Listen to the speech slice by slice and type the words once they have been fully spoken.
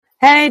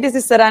Hey, this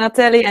is Sarah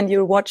Natelli, and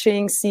you're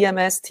watching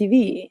CMS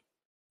TV.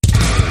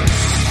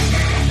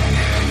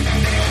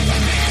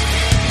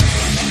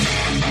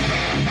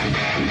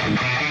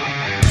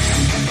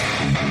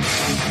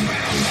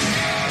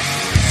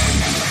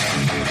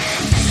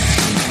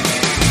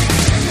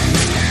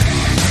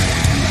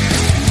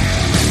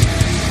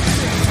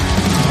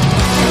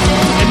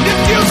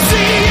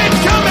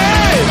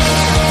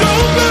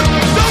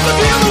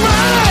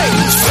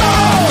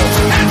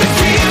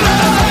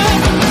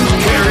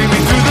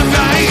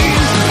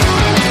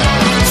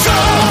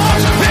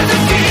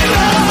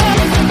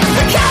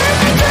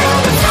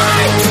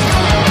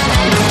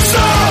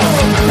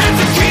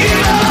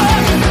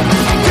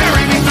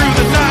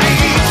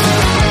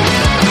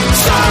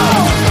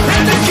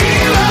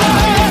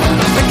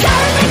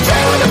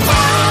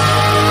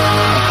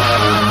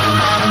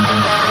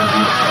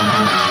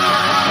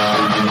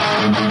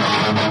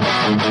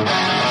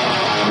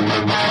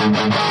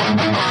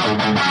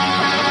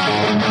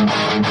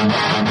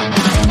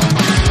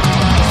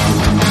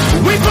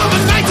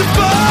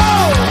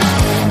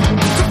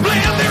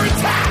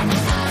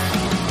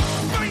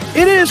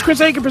 Chris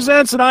Aiken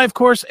Presents, and I, of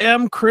course,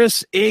 am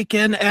Chris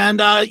Aiken,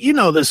 and you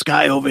know this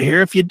guy over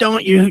here. If you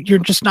don't, you're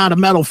just not a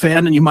metal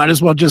fan, and you might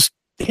as well just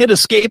hit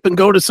escape and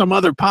go to some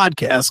other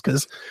podcast,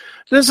 because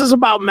this is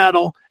about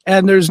metal,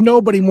 and there's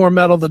nobody more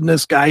metal than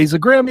this guy. He's a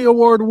Grammy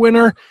Award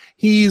winner.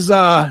 He's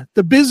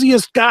the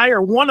busiest guy,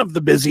 or one of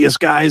the busiest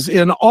guys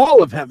in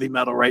all of heavy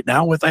metal right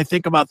now, with, I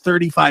think, about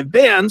 35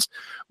 bands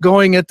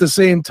going at the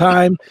same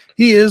time.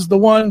 He is the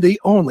one,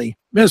 the only,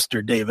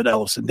 Mr. David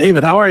Ellefson.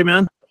 David, how are you,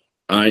 man?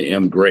 I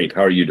am great.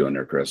 How are you doing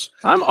there, Chris?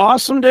 I'm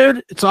awesome,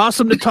 dude. It's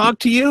awesome to talk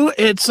to you.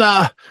 It's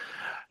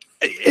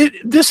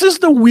this is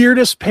the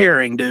weirdest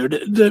pairing,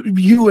 dude.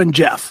 You and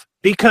Jeff,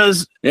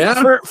 because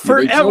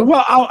forever.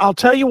 Well, I'll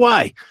tell you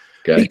why.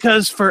 Okay.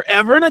 Because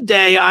forever and a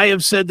day, I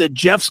have said that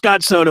Jeff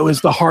Soto is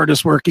the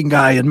hardest working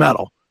guy in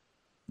metal.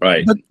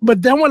 Right.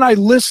 But then when I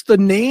list the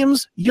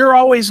names, you're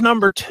always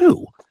number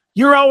two.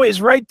 You're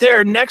always right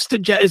there next to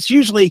Jeff. It's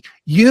usually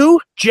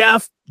you,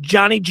 Jeff,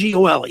 Johnny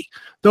Gioeli.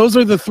 Those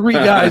are the three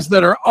guys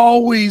that are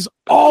always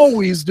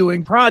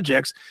doing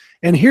projects.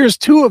 And here's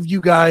two of you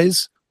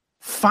guys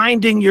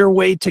finding your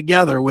way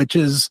together, which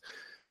is,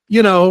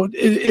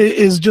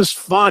 is just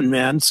fun,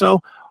 man.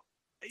 So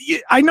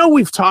I know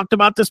we've talked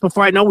about this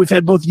before. I know we've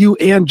had both you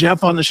and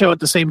Jeff on the show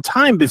at the same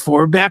time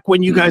before, back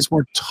when you guys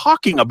were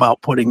talking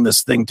about putting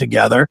this thing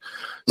together.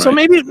 Right. So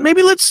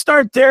maybe let's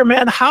start there,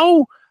 man.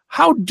 How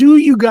do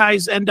you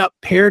guys end up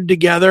paired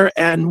together,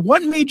 and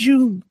what made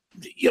you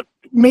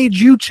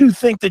two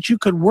think that you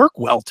could work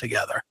well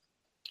together?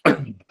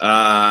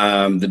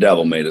 The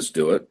devil made us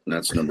do it.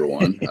 That's number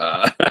one.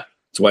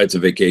 That's why it's a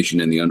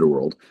vacation in the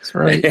underworld. That's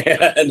right.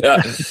 And,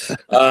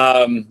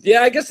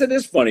 I guess it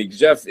is funny,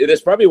 Jeff. It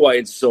is probably why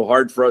it's so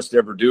hard for us to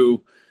ever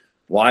do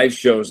live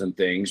shows and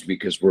things,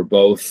 because we're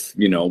both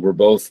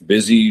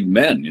busy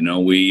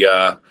men. We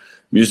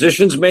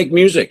musicians make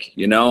music.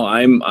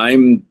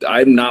 I'm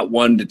not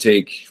one to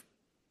take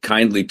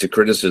kindly to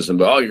criticism,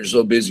 but you're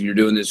so busy, you're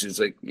doing this. It's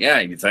like, yeah,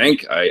 you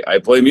think I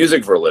play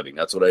music for a living.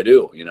 That's what I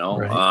do.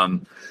 Right.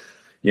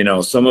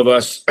 Some of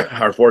us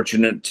are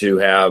fortunate to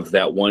have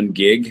that one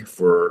gig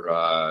for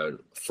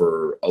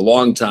a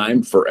long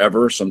time,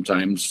 forever.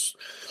 Sometimes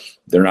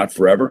they're not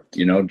forever.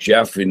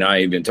 Jeff and I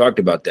even talked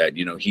about that.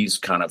 He's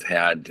kind of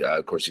had,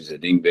 of course, he's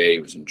at Ingve, he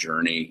was in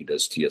Journey, he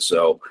does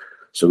TSO.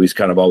 So he's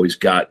kind of always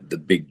got the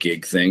big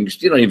gig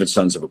things, even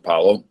Sons of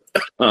Apollo.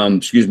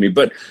 Excuse me,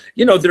 but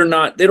they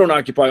don't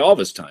occupy all of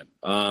his time.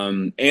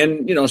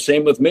 And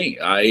same with me.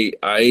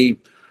 I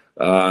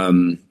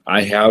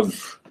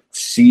have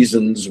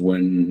seasons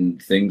when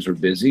things are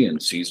busy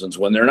and seasons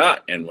when they're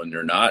not. And when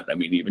they're not,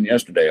 even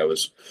yesterday I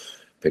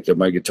picked up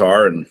my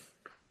guitar and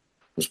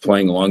was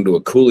playing along to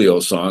a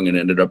Coolio song and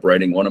ended up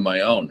writing one of my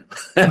own.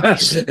 I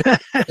saw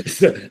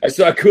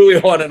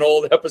Coolio on an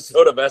old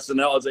episode of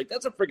SNL. I was like,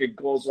 that's a freaking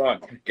cool song.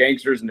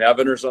 Gangsters in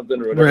Heaven or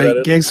something. Or whatever that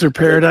is. Gangster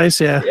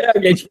Paradise, yeah. Yeah,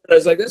 Gangster Paradise. I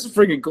was like, that's a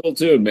freaking cool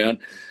tune, man.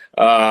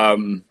 I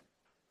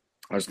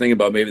was thinking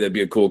about maybe that'd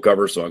be a cool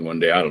cover song one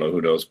day. I don't know,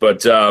 who knows.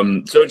 But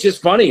so it's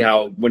just funny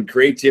how when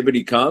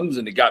creativity comes,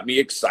 and it got me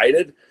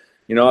excited.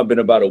 I've been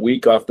about a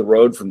week off the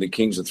road from the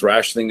Kings of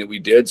Thrash thing that we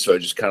did, so I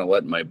just kind of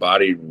let my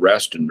body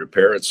rest and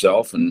repair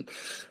itself, and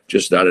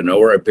just out of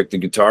nowhere, I picked the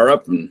guitar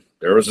up, and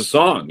there was a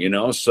song,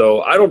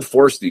 So I don't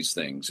force these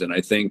things, and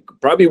I think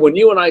probably when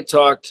you and I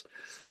talked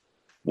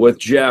with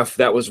Jeff,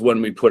 that was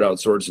when we put out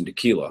Swords and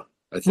Tequila,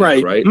 I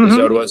think, right? Mm-hmm. Is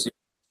that what it was?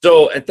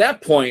 So at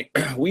that point,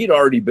 we'd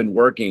already been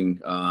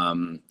working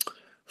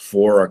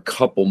for a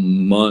couple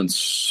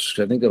months.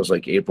 I think that was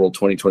like April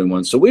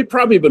 2021. So we'd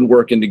probably been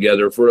working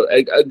together for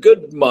a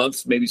good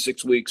month, maybe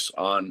 6 weeks,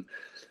 on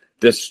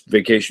this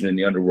Vacation in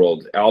the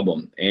Underworld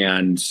album.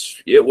 And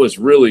it was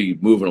really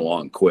moving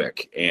along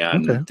quick.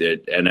 And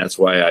and that's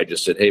why I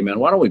just said, hey, man,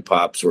 why don't we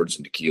pop Swords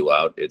and Tequila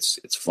out? It's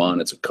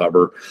fun. It's a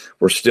cover.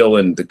 We're still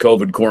in the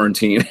COVID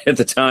quarantine at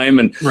the time.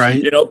 And,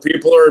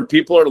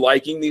 people are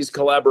liking these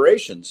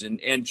collaborations.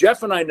 And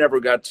Jeff and I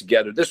never got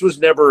together. This was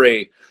never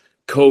a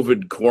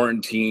COVID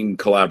quarantine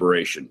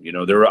collaboration.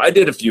 I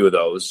did a few of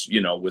those,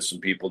 with some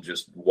people,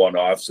 just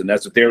one-offs, and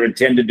that's what they were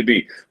intended to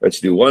be. Let's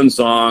do one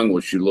song,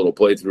 we'll shoot a little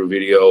playthrough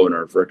video in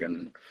our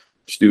frickin'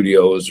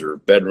 studios or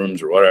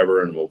bedrooms or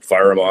whatever, and we'll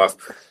fire them off.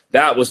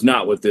 That was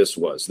not what this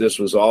was. This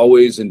was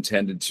always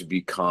intended to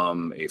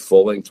become a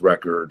full-length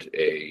record,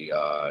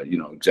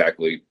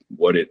 exactly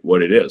what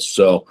it is.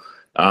 So,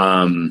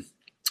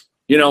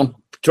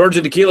 Torch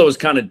of Tequila was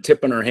kind of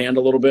tipping our hand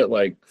a little bit,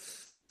 like,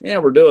 yeah,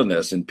 we're doing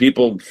this, and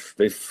people,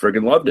 they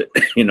friggin' loved it,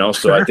 So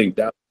Sure. I think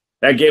that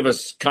gave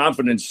us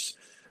confidence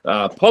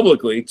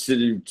publicly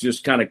to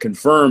just kind of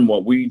confirm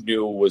what we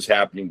knew was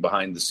happening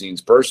behind the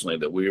scenes personally,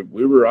 that we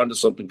were onto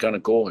something kind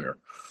of cool here.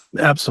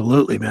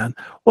 Absolutely, man.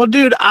 Well,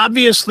 dude,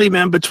 obviously,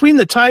 man, between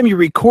the time you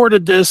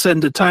recorded this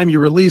and the time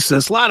you released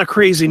this, a lot of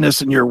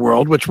craziness in your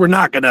world, which we're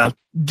not going to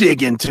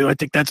dig into. I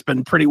think that's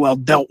been pretty well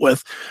dealt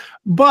with.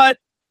 But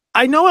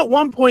I know at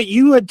one point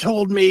you had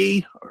told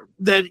me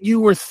that you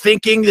were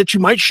thinking that you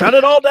might shut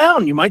it all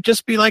down. You might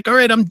just be like, all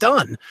right, I'm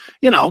done,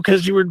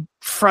 because you were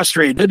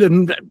frustrated,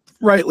 and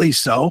rightly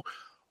so.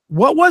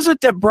 What was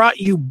it that brought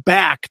you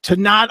back to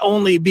not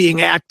only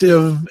being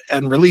active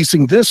and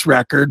releasing this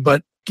record,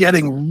 but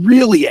getting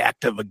really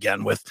active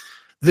again with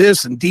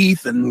this and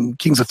Deeth and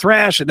Kings of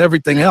Thrash and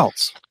everything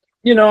else?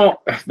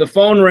 The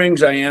phone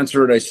rings, I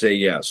answer it, I say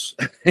yes.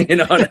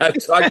 And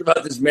I've talked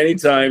about this many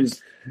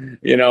times.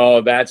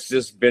 That's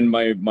just been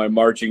my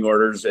marching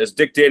orders, as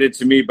dictated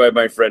to me by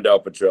my friend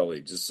Al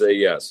Petrelli. Just say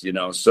yes,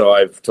 So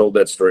I've told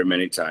that story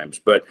many times,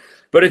 but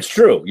it's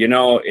true.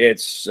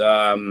 It's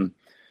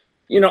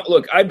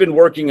look, I've been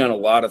working on a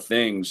lot of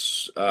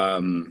things.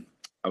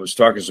 I was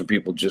talking to some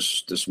people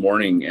just this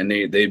morning, and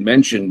they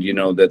mentioned,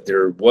 that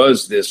there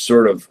was this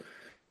sort of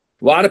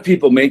a lot of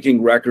people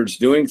making records,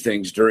 doing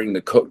things during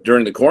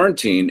the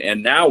quarantine,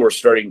 and now we're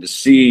starting to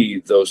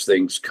see those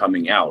things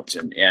coming out.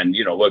 And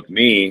look,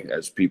 me,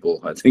 as people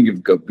I think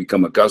have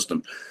become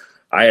accustomed,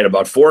 I had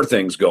about 4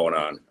 things going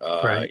on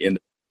Right. in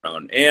the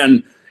background.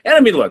 And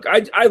I mean, look,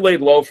 I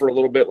laid low for a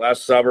little bit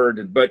last summer,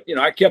 but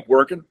I kept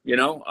working,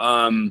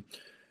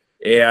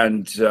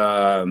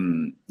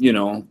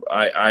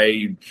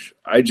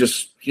 I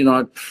just,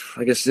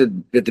 like I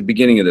said at the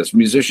beginning of this,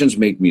 musicians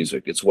make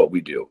music. It's what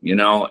we do,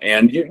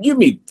 and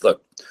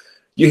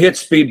you hit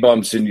speed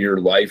bumps in your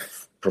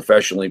life,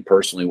 professionally,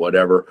 personally,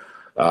 whatever.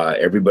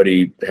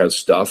 Everybody has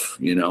stuff,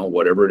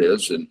 whatever it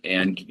is.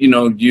 And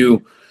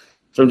you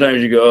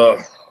sometimes you go,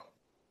 oh,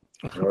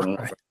 I don't know if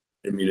I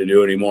didn't mean to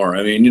do anymore.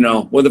 I mean,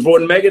 when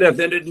Megadeth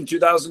ended in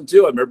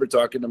 2002, I remember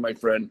talking to my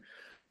friend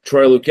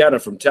Troy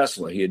Lucetta from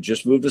Tesla. He had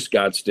just moved to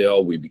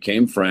Scottsdale. We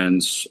became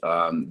friends.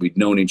 We'd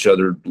known each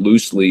other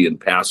loosely in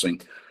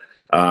passing,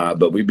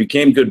 but we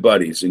became good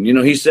buddies. And,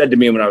 he said to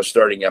me when I was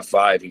starting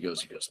F5, he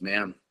goes,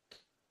 man,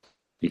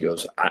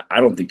 I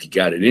don't think you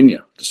got it in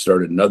you to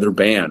start another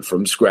band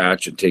from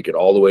scratch and take it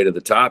all the way to the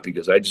top. He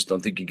goes, I just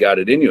don't think you got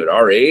it in you at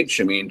our age.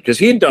 I mean, because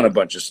he had done a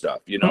bunch of stuff,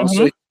 Mm-hmm.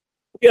 So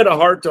he had a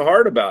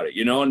heart-to-heart about it,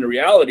 and the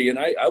reality. And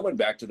I went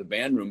back to the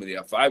band room of the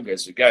F5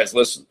 guys. Said, guys,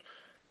 listen.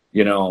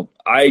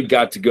 I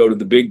got to go to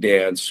the big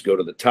dance, go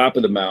to the top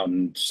of the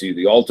mountain, see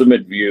the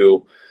ultimate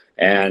view,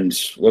 and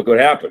look what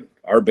happened.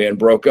 Our band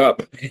broke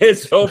up.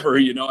 It's over.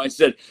 I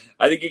said,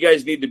 I think you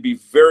guys need to be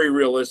very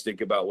realistic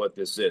about what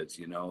this is,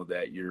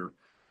 that you're,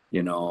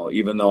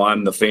 even though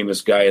I'm the famous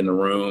guy in the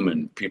room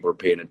and people are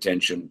paying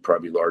attention,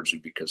 probably largely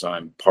because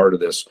I'm part of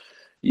this,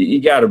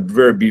 you got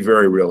to be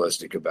very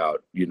realistic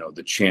about,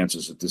 the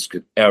chances that this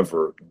could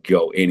ever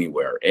go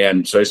anywhere.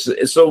 And so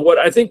what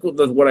I think what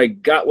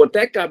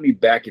that got me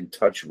back in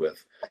touch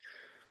with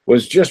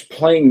was just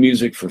playing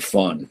music for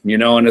fun,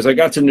 and as I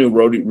got to know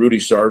Rudy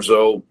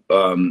Sarzo,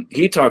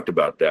 he talked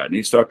about that, and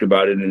he's talked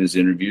about it in his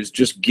interviews,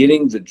 just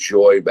getting the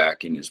joy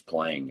back in his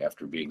playing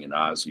after being in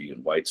Ozzy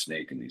and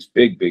Whitesnake and these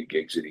big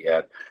gigs that he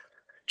had.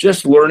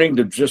 Just learning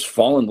to just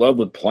fall in love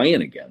with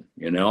playing again,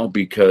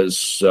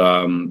 because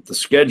the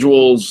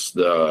schedules,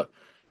 the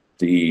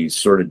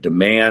sort of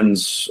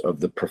demands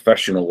of the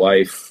professional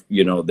life,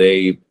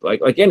 they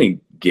like any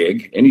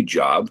gig, any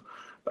job,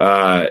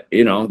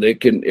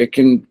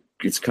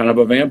 it's kind of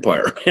a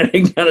vampire and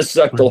it kind of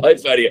suck the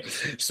life out of you.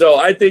 So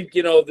I think,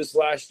 this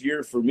last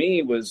year for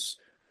me was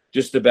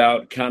just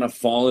about kind of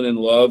falling in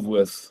love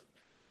with,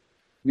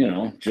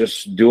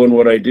 just doing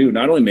what I do,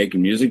 not only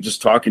making music,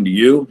 just talking to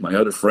you, my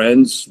other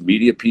friends,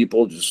 media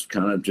people, just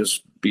kind of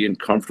just being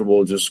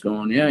comfortable, just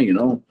going, yeah,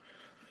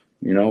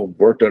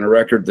 worked on a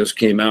record, this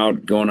came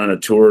out, going on a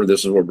tour,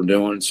 this is what we're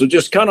doing. So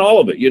just kind of all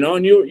of it,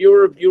 and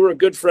you were a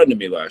good friend to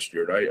me last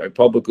year. I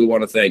publicly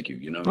want to thank you.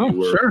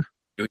 Sure.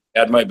 You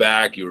had my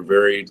back. You were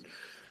very,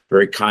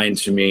 very kind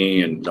to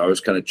me, and I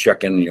was kind of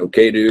checking, you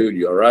okay, dude?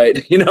 You all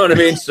right? You know what I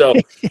mean? So,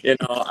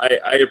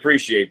 I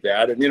appreciate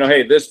that. And,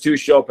 hey, this too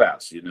shall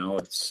pass.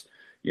 It's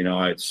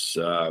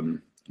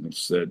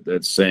that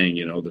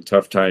saying, the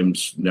tough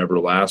times never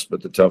last,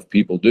 but the tough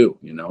people do,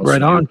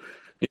 Right on.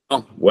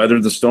 Weather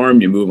the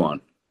storm, you move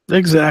on.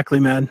 Exactly,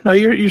 man. No,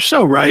 you're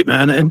so right,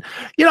 man. And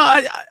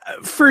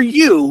for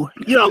you,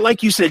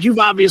 like you said, you've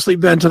obviously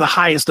been to the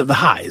highest of the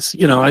highs.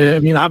 I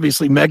mean,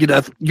 obviously,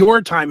 Megadeth.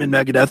 Your time in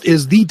Megadeth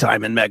is the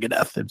time in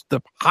Megadeth. It's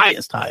the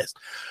highest.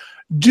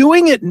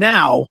 Doing it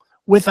now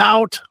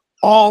without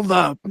all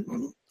the,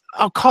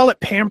 I'll call it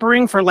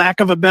pampering for lack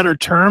of a better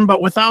term,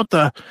 but without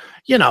the,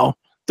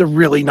 the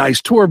really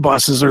nice tour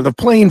buses or the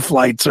plane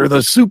flights or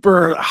the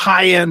super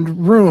high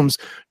end rooms,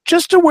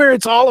 just to where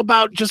it's all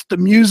about just the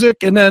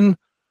music and then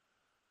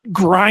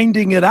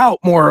grinding it out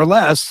more or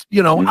less,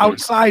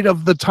 outside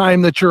of the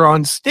time that you're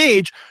on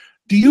stage.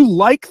 Do you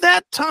like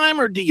that time,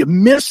 or do you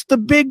miss the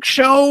big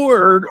show,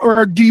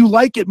 or do you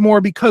like it more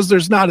because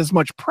there's not as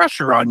much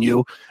pressure on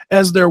you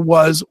as there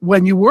was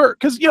when you were?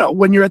 Because,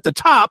 when you're at the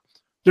top,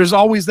 there's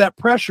always that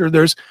pressure.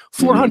 There's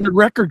 400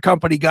 record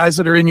company guys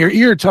that are in your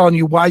ear telling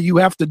you why you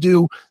have to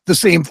do the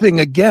same thing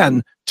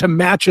again to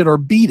match it or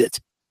beat it.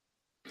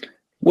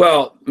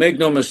 Well, make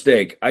no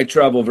mistake, I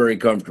travel very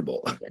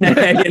comfortable.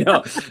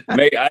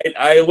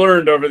 I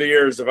learned over the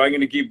years, if I'm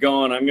going to keep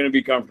going, I'm going to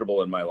be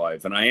comfortable in my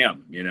life, and I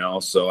am.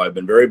 So I've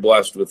been very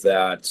blessed with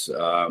that.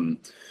 I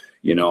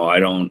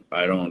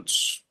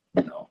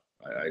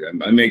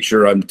make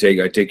sure I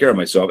take care of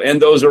myself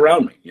and those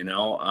around me.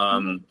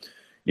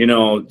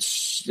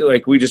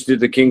 Like we just did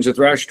the Kings of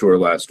Thrash tour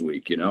last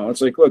week.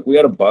 It's like, look, we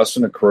had a bus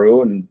and a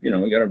crew, and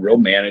we got a real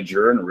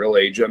manager and a real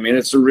agent. I mean,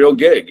 it's a real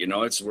gig.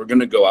 We're going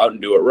to go out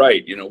and do it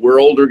right.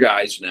 We're older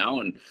guys now,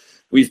 and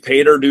we've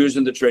paid our dues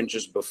in the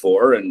trenches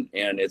before, and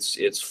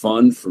it's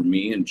fun for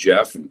me and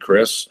Jeff and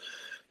Chris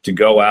to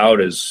go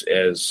out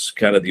as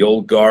kind of the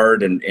old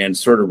guard and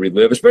sort of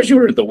relive, especially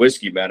when we're at the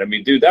Whiskey, man. I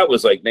mean, dude, that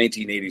was like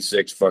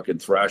 1986 fucking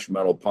thrash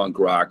metal punk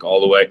rock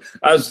all the way.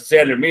 I was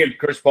standing there, me and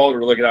Chris Paul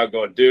were looking out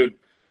going, dude,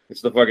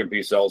 it's the fucking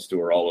Peace Hells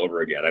tour all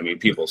over again. I mean,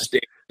 people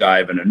stage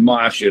diving and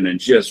moshing and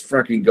just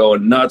fucking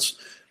going nuts.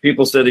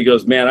 People said, he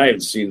goes, man, I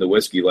haven't seen the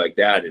Whiskey like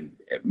that in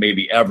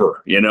maybe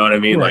ever. You know what I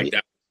mean? Right. Like,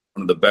 that was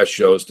one of the best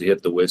shows to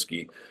hit the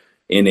Whiskey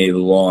in a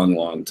long,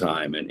 long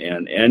time.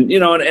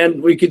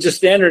 And we could just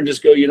stand there and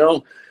just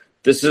go,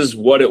 this is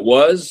what it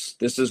was.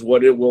 This is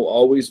what it will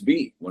always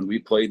be when we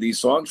play these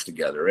songs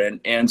together.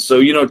 And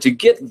so, to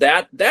get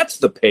that, that's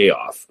the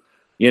payoff.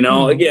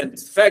 Again, the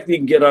fact that you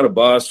can get on a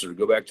bus or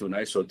go back to a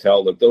nice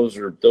hotel, that those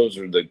are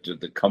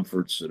the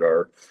comforts that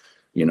are,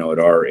 at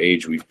our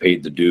age, we've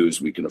paid the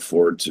dues. We can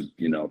afford to,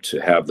 to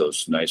have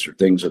those nicer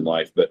things in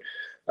life. But,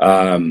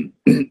 that's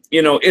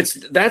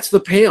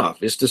the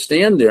payoff, is to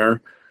stand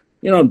there,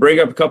 and bring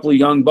up a couple of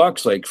young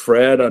bucks like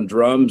Fred on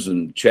drums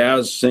and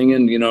Chaz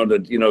singing,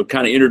 to,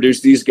 kind of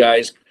introduce these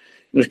guys,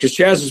 because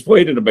Chaz has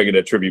played in a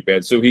Megadeth tribute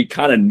band, so he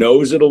kind of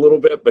knows it a little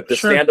bit, but to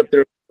stand up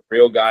there,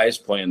 real guys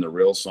playing the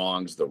real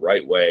songs the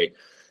right way,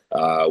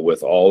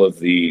 with all of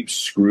the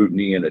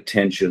scrutiny and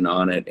attention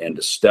on it, and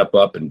to step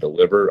up and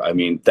deliver. I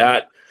mean,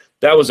 that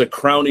was a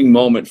crowning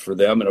moment for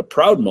them and a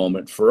proud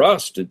moment for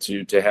us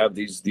to have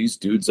these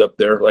dudes up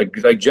there. Like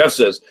Jeff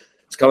says,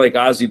 it's kind of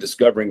like Ozzy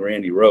discovering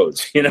Randy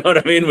Rhoads. You know what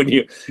I mean? When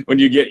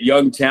you get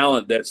young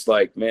talent, that's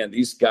like, man,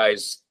 these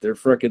guys, they're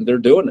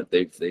doing it.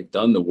 They've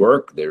done the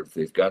work.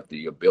 They've got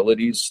the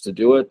abilities to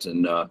do it.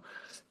 And,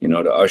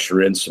 to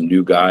usher in some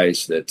new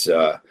guys that,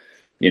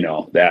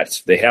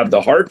 that they have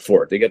the heart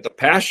for it. They get the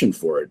passion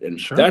for it. And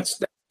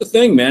that's the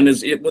thing, man,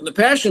 when the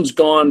passion's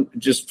gone,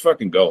 just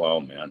fucking go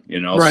home, man.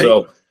 Right.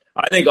 So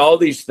I think all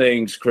these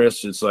things,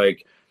 Chris, it's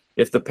like,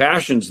 if the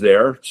passion's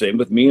there, same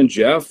with me and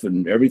Jeff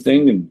and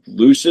everything and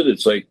Lucid,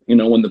 it's like,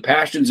 when the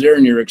passion's there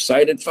and you're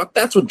excited, fuck,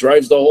 that's what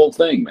drives the whole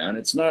thing, man.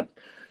 It's not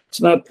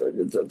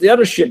the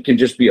other shit can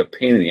just be a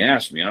pain in the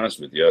ass, to be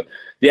honest with you.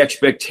 The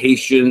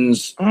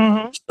expectations,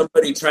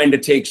 somebody trying to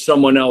take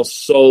someone else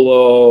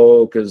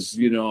solo because,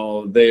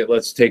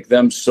 let's take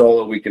them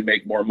solo, we can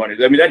make more money.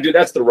 I mean,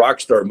 that's the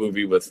Rockstar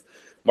movie with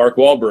Mark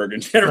Wahlberg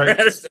and Jennifer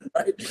Aniston,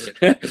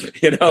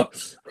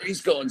 right?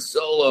 He's going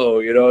solo,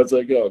 it's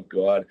like, oh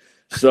God.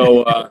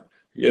 So,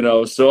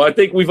 so I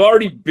think we've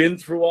already been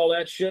through all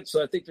that shit.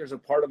 So I think there's a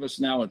part of us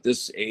now at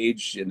this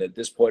age and at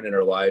this point in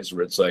our lives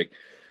where it's like,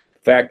 the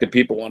fact that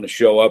people want to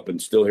show up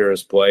and still hear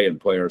us play and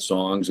play our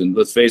songs. And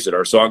let's face it,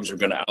 our songs are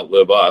going to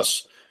outlive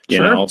us, you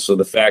know? So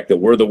the fact that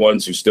we're the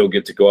ones who still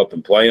get to go up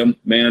and play them,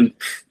 man,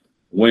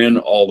 win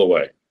all the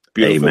way.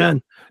 Beautiful.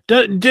 Amen.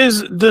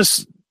 Does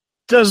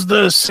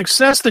the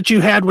success that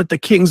you had with the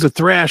Kings of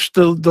Thrash,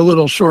 the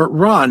little short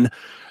run,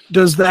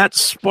 does that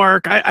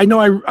spark? I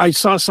know I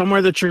saw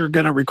somewhere that you're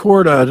going to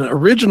record an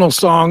original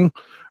song,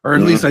 or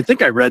at least I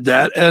think I read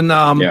that. And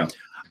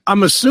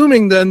I'm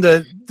assuming then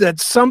that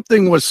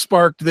something was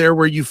sparked there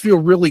where you feel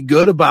really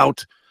good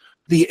about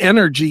the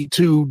energy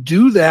to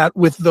do that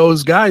with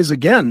those guys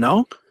again,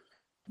 no?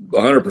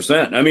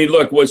 100%. I mean,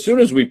 look, as soon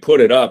as we put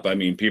it up, I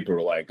mean, people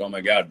were like, oh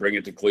my God, bring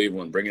it to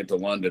Cleveland, bring it to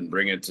London,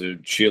 bring it to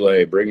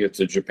Chile, bring it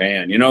to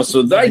Japan,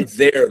 so right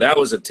there, that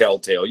was a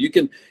telltale. You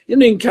can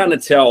kind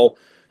of tell,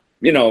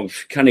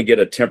 kind of get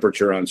a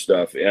temperature on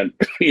stuff. And,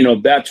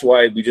 that's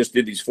why we just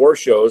did these 4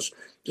 shows,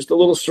 just a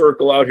little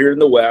circle out here in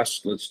the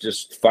West. Let's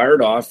just fire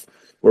it off.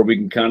 where we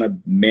can kind of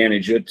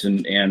manage it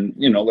and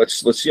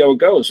let's see how it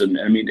goes. And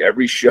I mean,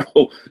 every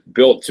show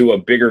built to a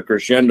bigger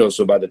crescendo.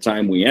 So by the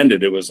time we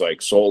ended, it was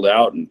like sold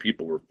out and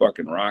people were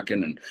fucking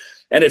rocking,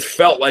 and it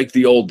felt like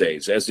the old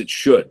days, as it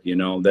should.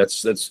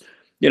 That's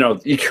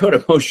you go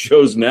to most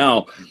shows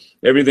now,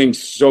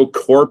 everything's so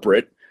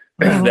corporate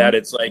that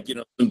it's like,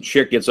 some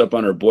chick gets up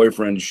on her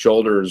boyfriend's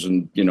shoulders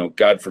and,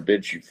 God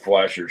forbid she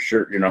flash her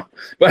shirt,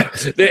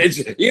 but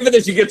even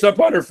if she gets up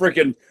on her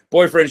freaking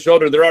boyfriend's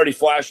shoulder, they're already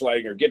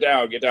flashlighting her. Get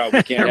down.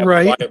 We can't have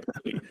right.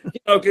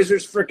 Because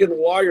there's freaking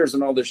wires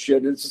and all this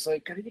shit. And it's just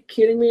like, are you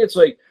kidding me? It's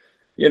like,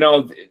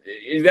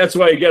 that's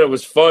why, again, it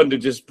was fun to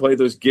just play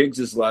those gigs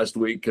this last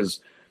week,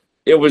 because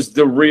it was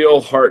the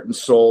real heart and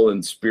soul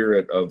and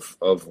spirit of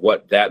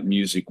what that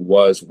music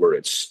was, where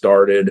it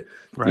started.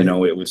 Right.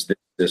 It was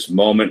this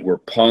moment where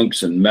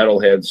punks and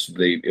metalheads,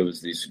 it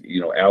was these,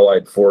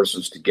 allied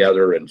forces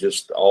together, and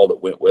just all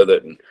that went with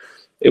it. And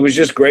it was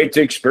just great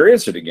to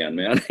experience it again,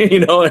 man.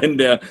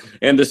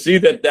 And to see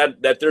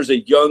that there's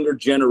a younger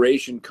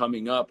generation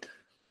coming up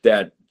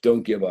that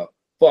don't give a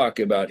fuck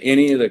about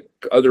any of the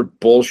other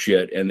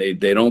bullshit, and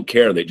they don't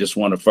care. They just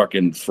want to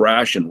fucking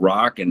thrash and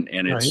rock, and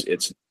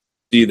it's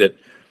see that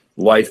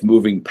life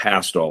moving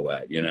past all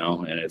that,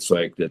 and it's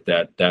like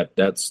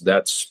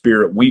that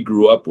spirit we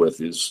grew up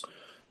with is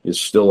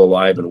still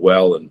alive and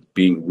well, and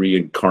being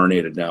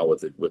reincarnated now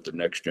with the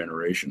next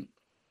generation.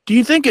 Do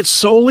you think it's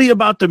solely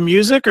about the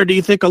music, or do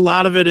you think a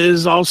lot of it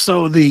is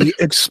also the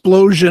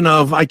explosion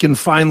of I can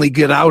finally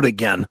get out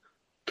again?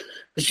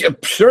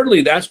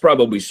 Certainly, that's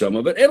probably some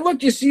of it. And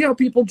look, you see how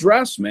people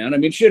dress, man. I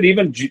mean, shit,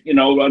 even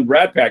on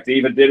Rat Pack, they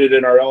even did it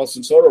in our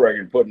Ellefson-Soto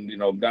record, putting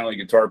not only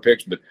guitar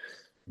picks but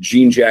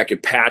jean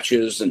jacket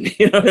patches, and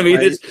what I mean.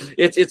 Right.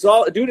 It's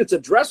all, dude. It's a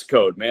dress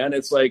code, man.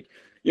 It's like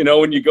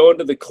when you go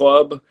into the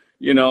club,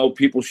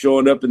 people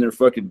showing up in their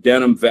fucking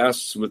denim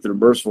vests with their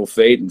Merciful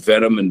Fate and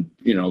Venom and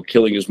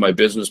Killing Is My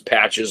Business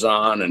patches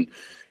on, and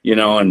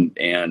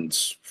and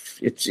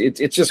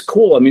it's just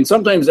cool. I mean,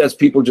 sometimes that's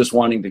people just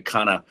wanting to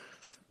kind of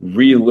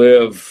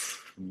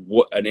relive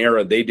an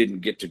era they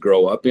didn't get to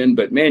grow up in.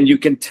 But man, you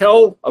can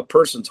tell a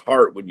person's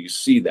heart when you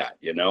see that.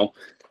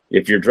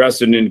 If you're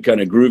dressing in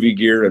kind of groovy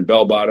gear and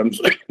bell bottoms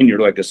and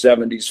you're like a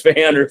 70s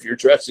fan, or if you're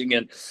dressing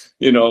in,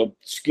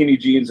 skinny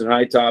jeans and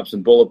high tops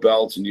and bullet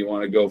belts and you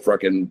want to go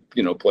fucking,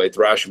 play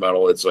thrash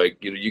metal, it's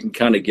like, you can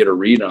kind of get a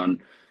read on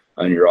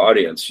your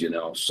audience,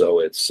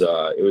 So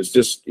it was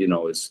just,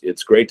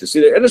 it's great to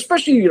see that. And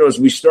especially, as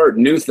we start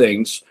new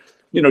things,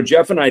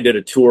 Jeff and I did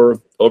a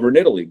tour over in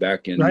Italy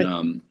back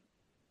in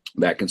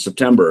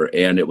September.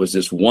 And it was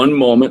this one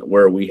moment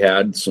where we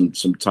had some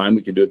time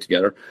we could do it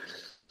together.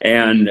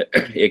 And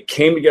it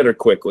came together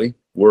quickly.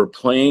 We're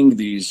playing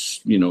these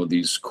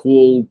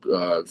cool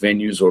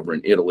venues over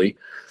in Italy.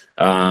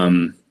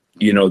 The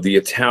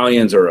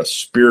Italians are a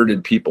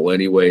spirited people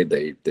anyway.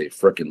 They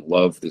freaking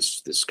love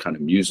this kind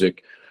of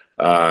music.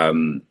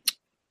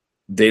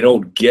 They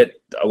don't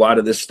get a lot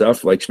of this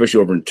stuff, like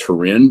especially over in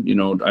Turin.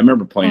 I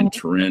remember playing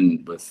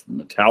Turin with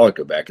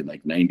Metallica back in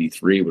like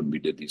 '93 when we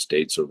did these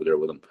dates over there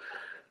with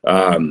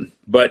them.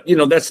 But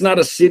that's not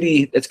a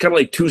city. It's kind of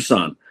like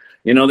Tucson.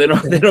 They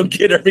don't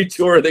get every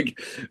tour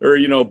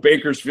or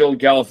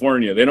Bakersfield,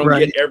 California. They don't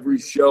get every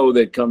show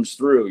that comes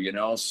through,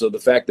 So the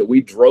fact that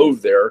we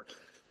drove there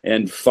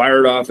and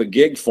fired off a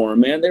gig for them,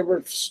 man, they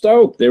were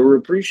stoked. They were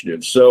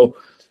appreciative. So,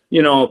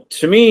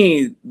 to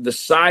me, the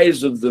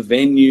size of the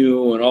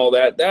venue and all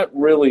that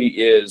really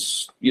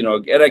is,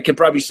 and I can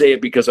probably say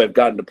it because I've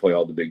gotten to play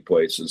all the big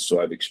places.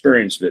 So I've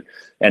experienced it,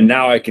 and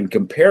now I can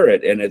compare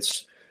it, and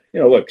it's,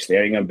 look,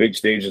 standing on big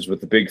stages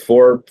with the big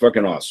four,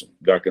 fucking awesome.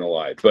 Not going to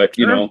lie. But,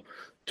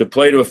 to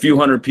play to a few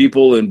hundred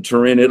people in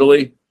Turin,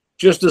 Italy,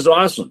 just as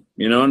awesome.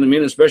 You know what I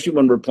mean? Especially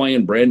when we're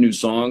playing brand new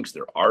songs.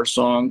 There are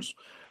songs.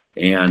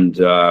 And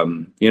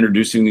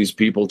introducing these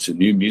people to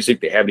new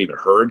music they haven't even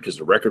heard because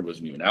the record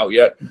wasn't even out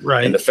yet.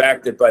 Right. And the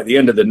fact that by the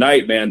end of the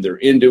night, man, they're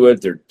into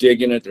it. They're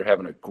digging it. They're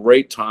having a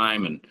great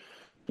time. And,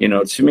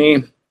 to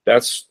me,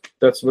 that's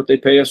what they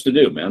pay us to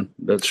do, man.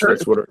 That's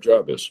what our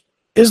job is.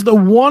 Is the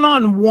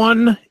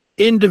one-on-one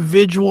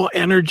individual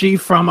energy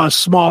from a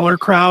smaller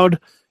crowd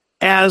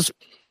as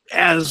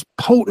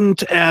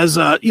potent as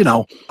a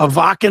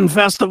Wacken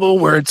festival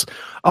where it's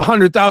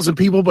 100,000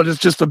 people, but it's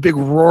just a big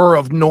roar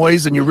of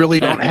noise and you really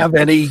don't have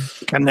any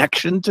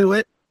connection to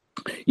it?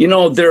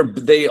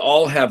 They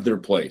all have their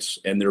place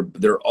and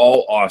they're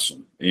all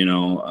awesome.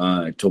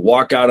 To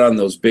walk out on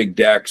those big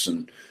decks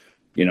and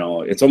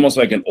it's almost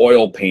like an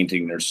oil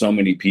painting. There's so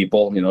many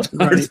people,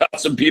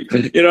 100,000 people,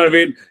 you know what I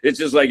mean? It's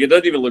just like, it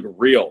doesn't even look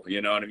real.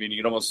 You know what I mean? You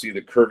can almost see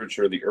the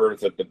curvature of the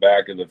earth at the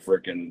back of the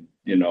frickin',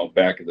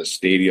 back of the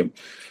stadium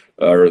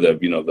or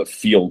the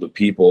field of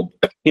people,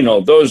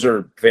 those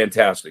are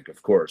fantastic,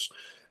 of course.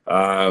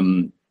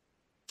 And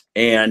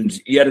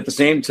yet at the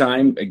same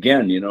time,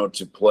 again,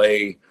 to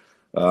play,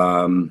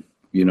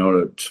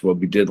 it's what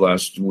we did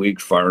last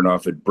week, firing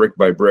off at Brick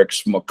by Brick,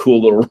 a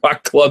cool little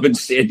rock club in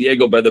San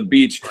Diego by the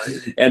beach,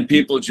 and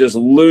people just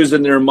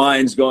losing their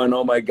minds going,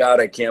 oh my God,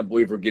 I can't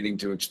believe we're getting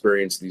to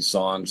experience these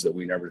songs that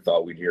we never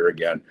thought we'd hear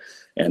again.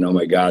 And oh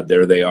my God,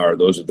 there they are.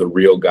 Those are the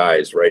real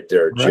guys right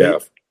there. Right.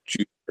 Jeff,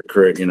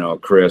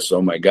 Chris,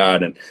 oh my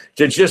God. And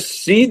to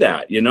just see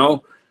that,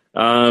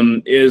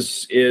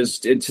 is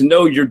to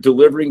know you're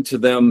delivering to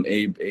them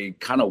a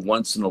kind of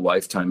once in a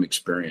lifetime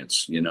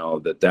experience,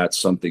 that's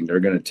something they're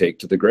going to take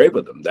to the grave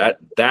with them.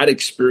 That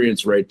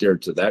experience right there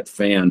to that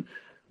fan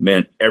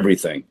meant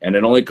everything. And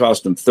it only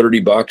cost them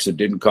 $30. It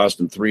didn't cost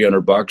them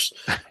 $300.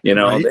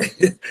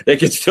 Right. They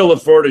could still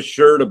afford a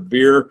shirt, a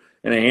beer,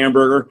 and a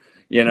hamburger,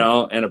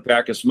 and a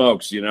pack of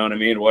smokes, you know what I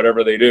mean?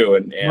 Whatever they do,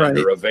 and right.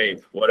 Or a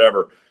vape,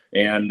 whatever.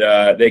 And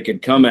they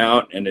could come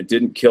out, and it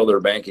didn't kill their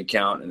bank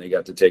account, and they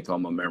got to take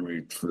home a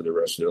memory for the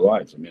rest of their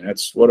lives. I mean,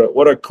 that's what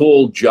a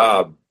cool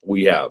job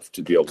we have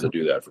to be able to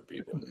do that for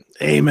people.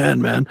 Amen,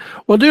 man.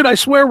 Well, dude, I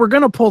swear we're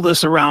going to pull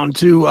this around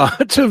to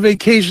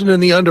Vacation in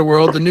the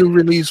Underworld, the new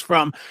release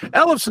from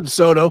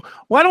Ellefson-Soto.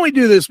 Why don't we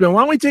do this, man?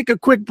 Why don't we take a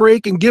quick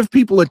break and give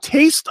people a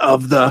taste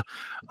of the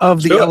sure.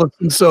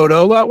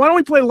 Ellefson-Soto? Why don't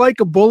we play Like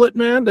a Bullet,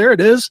 man? There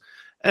it is.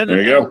 And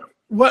there you go.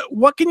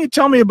 What can you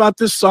tell me about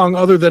this song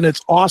other than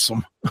it's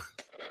awesome?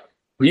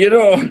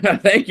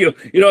 Thank you.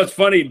 It's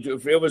funny.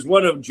 It was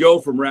one of Joe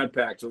from Rat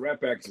Pack. So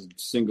Rat Pack's a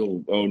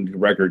single-owned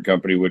record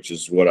company, which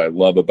is what I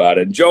love about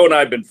it. And Joe and I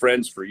have been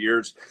friends for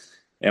years,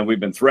 and we've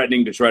been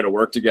threatening to try to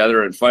work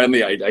together. And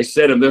finally, I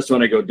sent him this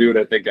one. I go, dude,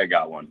 I think I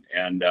got one.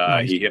 And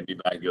nice. He hit me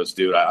back. He goes,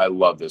 dude, I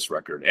love this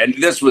record. And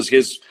this was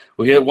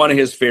one of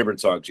his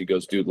favorite songs. He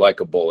goes, dude, Like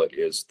a Bullet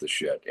is the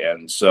shit.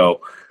 And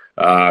so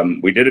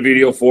we did a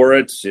video for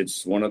it.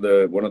 It's one of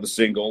the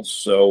singles.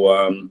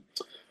 So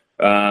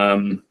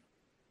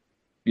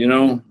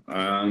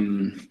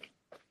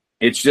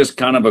it's just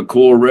kind of a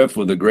cool riff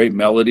with a great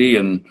melody,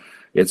 and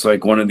it's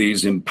like one of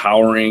these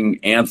empowering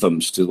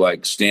anthems to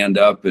like stand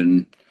up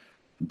and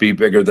be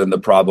bigger than the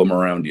problem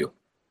around you.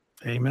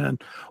 Amen.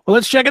 Well,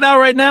 let's check it out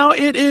right now.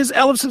 It is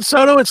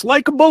Ellefson-Soto. It's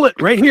Like a Bullet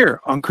right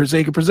here on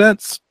Krizega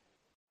Presents.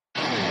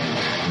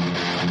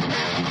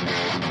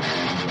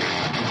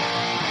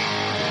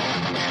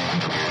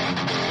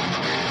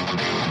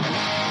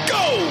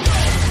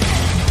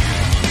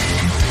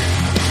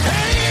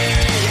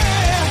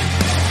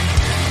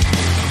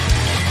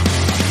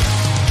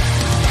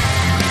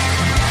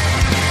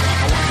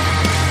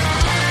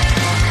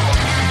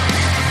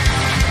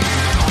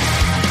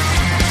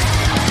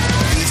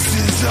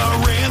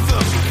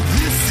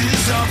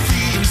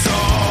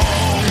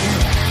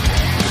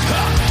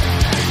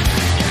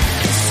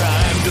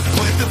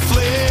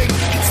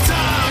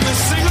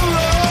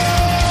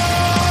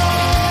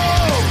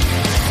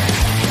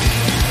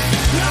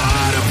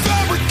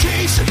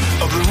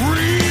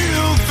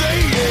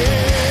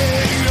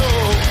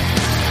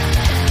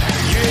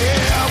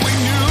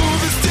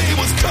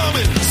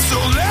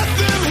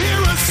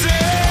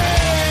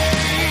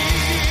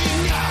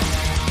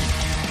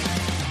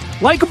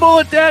 Like a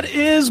Bullet, that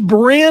is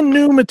brand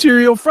new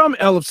material from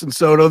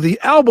Ellefson-Soto. The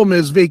album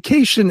is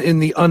Vacation in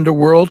the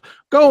Underworld.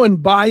 Go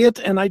and buy it,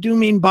 and I do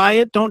mean buy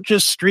it. Don't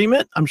just stream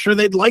it. I'm sure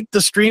they'd like the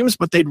streams,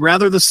 but they'd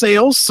rather the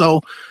sales. So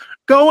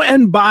go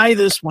and buy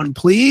this one,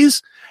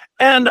 please.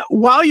 And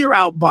while you're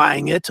out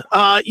buying it,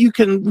 you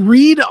can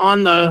read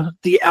on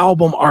the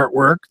album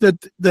artwork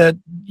that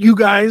you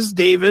guys,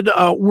 David,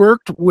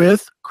 worked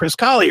with Chris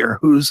Collier,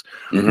 who's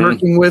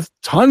working with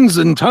tons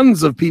and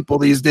tons of people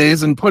these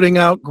days and putting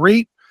out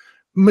great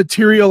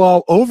material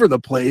all over the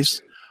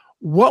place.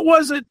 What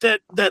was it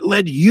that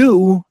led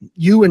you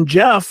and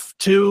Jeff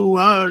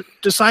to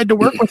decide to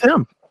work with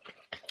him?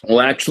 Well,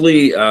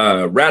 actually,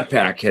 Rat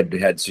Pack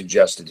had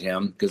suggested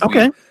him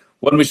because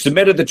when we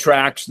submitted the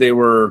tracks, they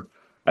were,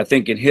 I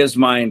think, in his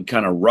mind,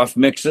 kind of rough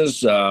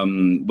mixes,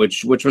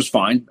 which was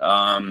fine.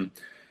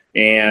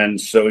 And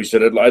so he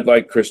said, I'd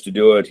like Chris to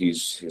do it.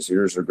 His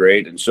ears are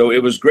great. And so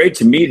it was great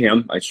to meet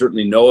him. I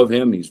certainly know of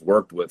him. He's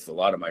worked with a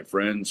lot of my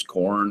friends,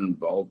 Korn,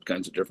 all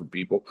kinds of different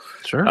people.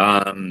 Sure.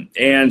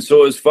 And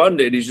so it was fun.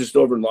 He's just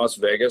over in Las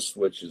Vegas,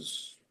 which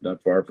is not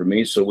far from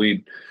me. So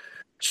we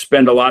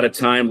spend a lot of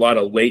time, a lot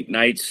of late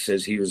nights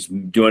as he was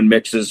doing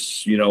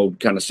mixes,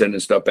 kind of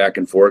sending stuff back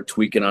and forth,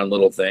 tweaking on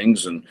little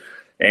things. And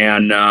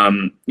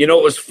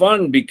it was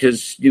fun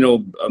because,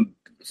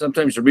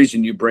 sometimes the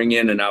reason you bring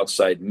in an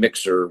outside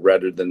mixer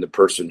rather than the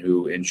person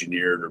who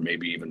engineered or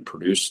maybe even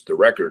produced the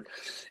record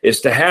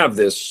is to have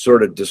this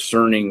sort of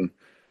discerning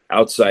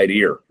outside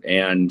ear.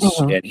 And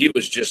he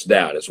was just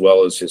that, as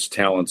well as his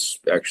talents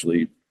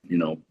actually,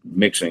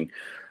 mixing.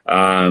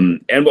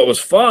 And what was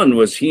fun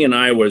was he and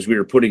I, as we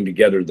were putting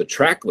together the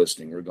track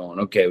listing, we're going,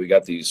 okay, we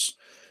got these,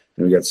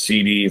 we got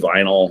CD,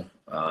 vinyl,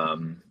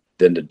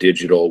 then the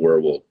digital where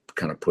we'll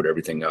kind of put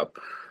everything up.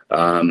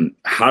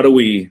 How do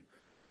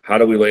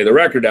we lay the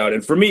record out?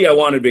 And for me, I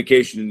wanted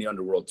Vacation in the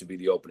Underworld to be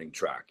the opening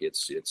track.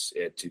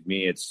 To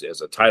me, it's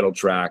as a title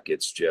track.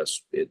 It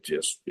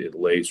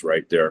lays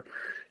right there.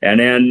 And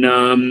then,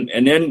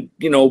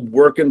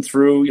 working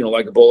through,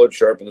 like a bullet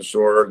sharpen the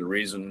sword, the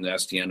reason, the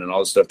STN, and all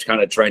this stuff,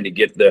 kind of trying to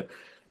get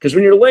because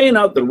when you're laying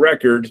out the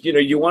record,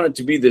 you want it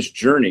to be this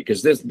journey,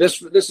 because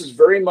this is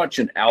very much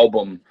an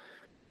album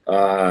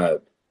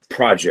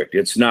project.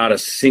 It's not a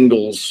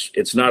singles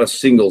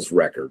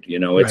record.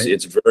 Right.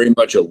 It's very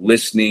much a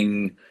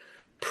listening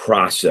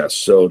process.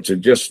 So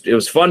it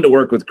was fun to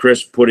work with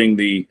Chris putting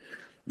the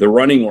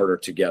running order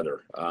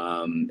together,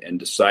 and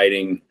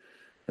deciding.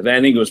 I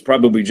think it was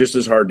probably just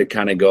as hard to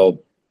kind of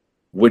go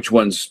which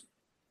ones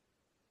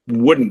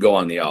wouldn't go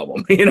on the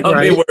album. Right.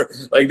 I mean,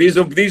 like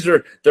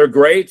they're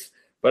great,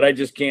 but I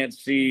just can't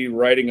see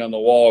writing on the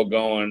wall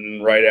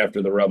going right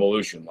after the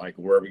Revolution. Like,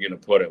 where are we going to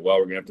put it? Well,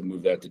 we're going to have to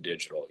move that to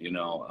digital,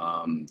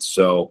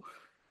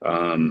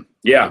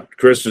 yeah,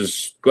 Chris,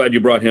 is glad you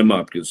brought him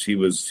up, because he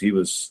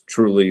was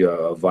truly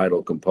a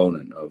vital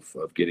component of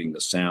getting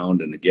the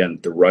sound, and again,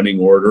 the running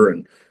order,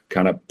 and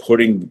kind of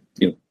putting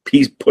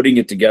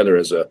it together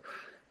as a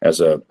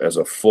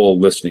full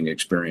listening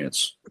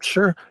experience.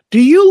 Sure. Do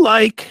you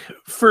like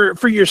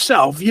for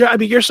yourself? Yeah, I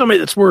mean, you're somebody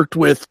that's worked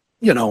with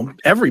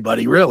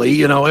everybody,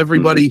 really.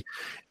 Everybody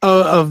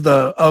of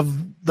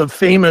the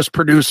famous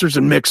producers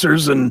and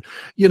mixers and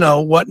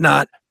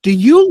whatnot. Do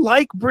you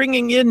like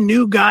bringing in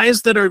new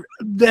guys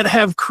that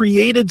have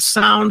created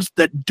sounds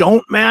that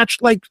don't match?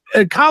 Like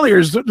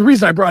Collier's, the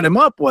reason I brought him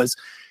up was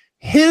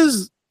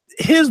his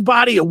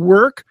body of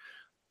work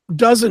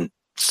doesn't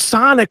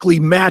sonically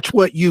match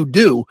what you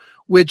do,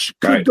 which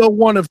could go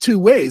one of two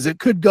ways. It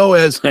could go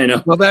as,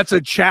 well, that's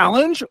a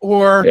challenge,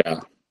 or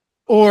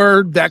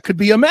that could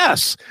be a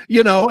mess,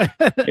 Yeah.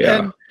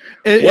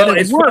 and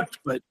it worked,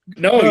 but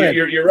no,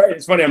 you're right.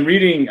 It's funny. I'm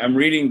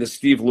reading the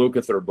Steve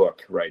Lukather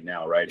book right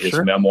now, right? His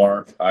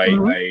memoir. I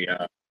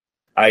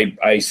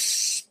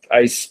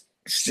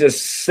just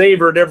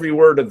savored every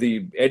word of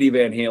the Eddie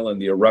Van Halen,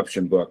 the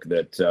Eruption book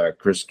that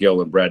Chris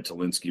Gill and Brad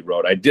Tolinsky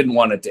wrote. I didn't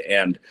want it to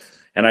end,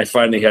 and I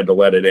finally had to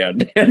let it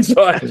end. And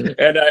so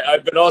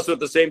I've been also at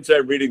the same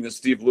time reading the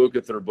Steve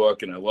Lukather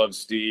book, and I love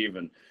Steve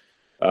and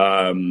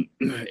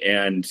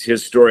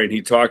his story. And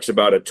he talks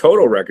about a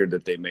Toto record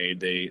that they made.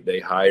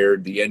 They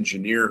hired the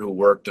engineer who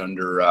worked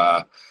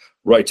under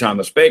Roy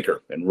Thomas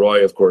Baker, and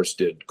Roy, of course,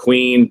 did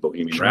Queen,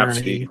 Bohemian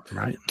Rhapsody,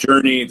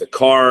 Journey, The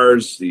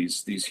Cars,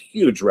 these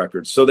huge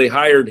records. So they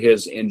hired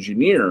his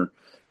engineer.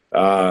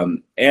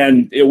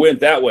 And it went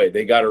that way.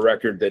 They got a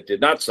record that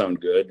did not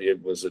sound good.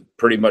 It was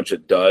pretty much a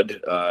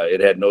dud. It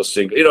had no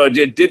single,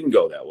 it didn't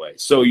go that way.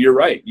 So you're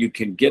right. You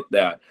can get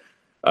that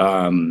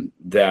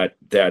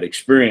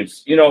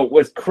experience,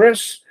 with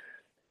Chris,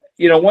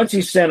 once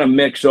he sent a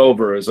mix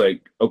over, it was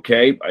like,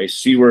 okay, I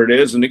see where it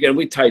is. And again,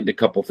 we tightened a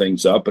couple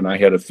things up, and I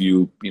had a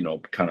few,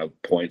 kind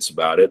of points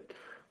about it.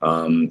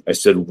 I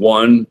said,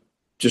 one,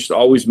 just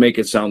always make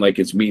it sound like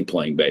it's me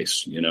playing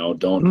bass,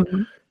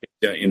 don't,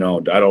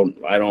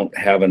 I don't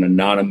have an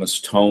anonymous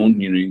tone.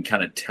 You can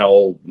kind of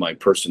tell my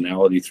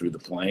personality through the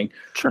playing.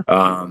 Sure.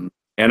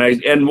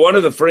 And one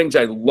of the things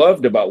I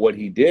loved about what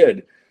he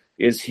did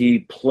is he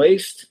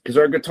placed, because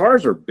our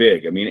guitars are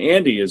big. I mean,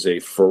 Andy is a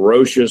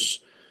ferocious,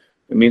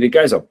 the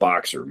guy's a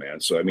boxer, man.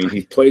 So,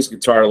 he plays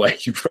guitar like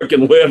he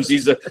freaking lives.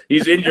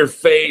 He's in your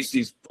face.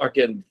 He's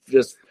fucking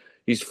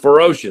he's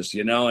ferocious,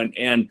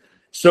 and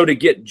so to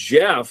get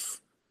Jeff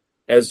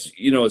as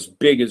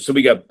big as, so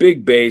we got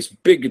big bass,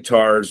 big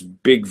guitars,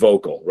 big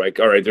vocal, right?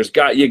 All right,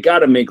 you got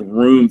to make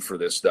room for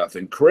this stuff.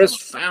 And Chris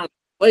found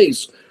a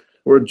place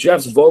where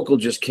Jeff's vocal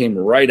just came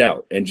right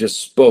out and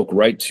just spoke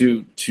right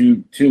to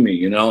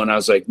me, and I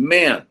was like,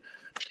 man,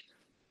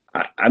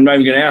 I'm not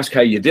even going to ask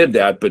how you did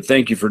that, but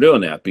thank you for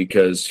doing that,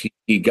 because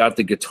he got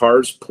the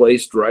guitars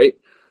placed right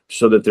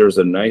so that there's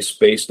a nice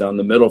space down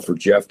the middle for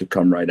Jeff to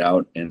come right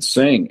out and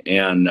sing.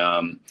 And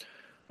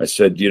I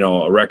said,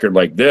 a record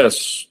like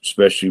this,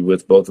 especially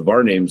with both of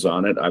our names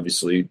on it,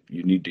 obviously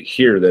you need to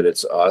hear that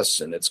it's us,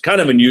 and it's kind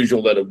of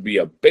unusual that it would be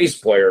a bass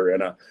player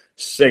and a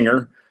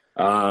singer.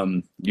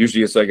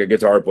 Usually it's like a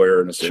guitar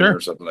player and a singer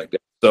or something like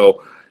that.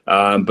 So,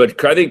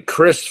 but I think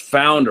Chris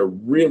found a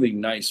really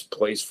nice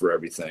place for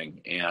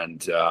everything. And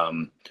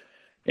the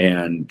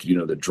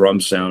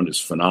drum sound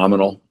is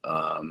phenomenal.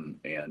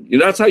 And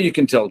that's how you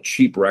can tell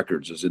cheap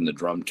records is in the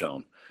drum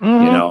tone,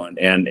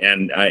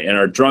 and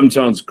our drum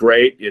tone's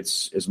great.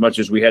 It's, as much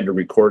as we had to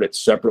record it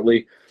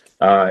separately,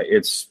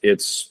 it's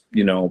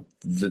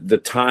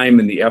the time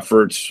and the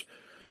efforts,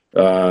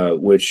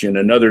 which in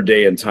another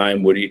day and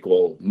time would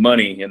equal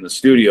money in the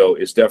studio,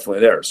 is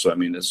definitely there. So,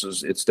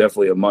 it's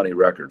definitely a money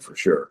record for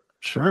sure.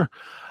 Sure.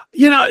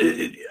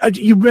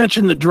 You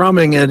mentioned the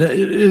drumming, and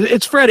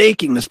it's Fred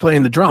Aching that's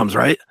playing the drums,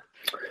 right?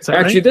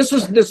 Actually, right?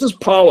 This is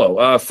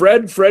Paulo.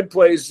 Fred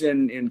plays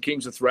in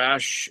Kings of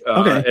Thrash,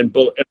 and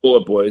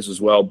Bullet Boys as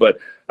well. But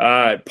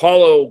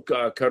Paulo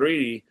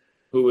Caridi,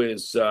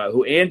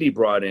 who Andy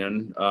brought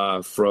in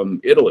from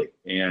Italy,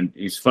 and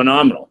he's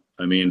phenomenal.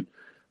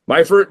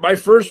 My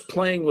first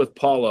playing with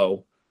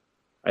Paulo,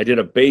 I did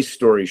a Bass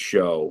Story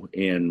show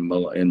in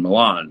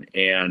Milan,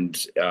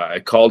 and I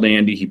called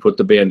Andy. He put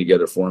the band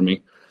together for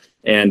me,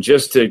 And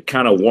just to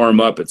kind of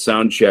warm up at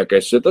sound check, I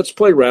said, let's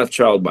play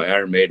Wrathchild by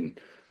Iron Maiden.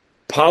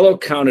 Paulo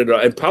counted,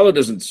 and Paulo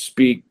doesn't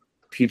speak,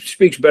 he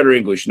speaks better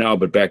English now,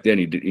 but back then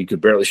he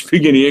could barely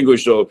speak any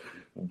English, so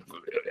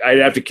I'd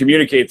have to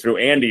communicate through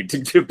Andy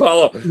to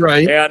Paulo.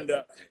 Right. And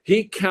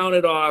he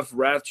counted off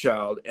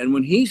Wrathchild, and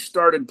when he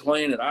started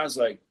playing it, I was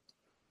like,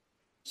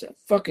 is that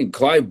fucking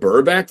Clive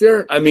Burr back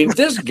there? I mean,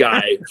 this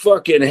guy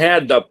fucking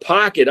had the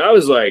pocket. I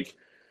was like,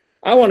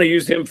 I want to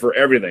use him for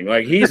everything.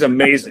 Like, he's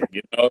amazing,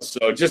 you know?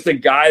 So just a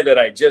guy that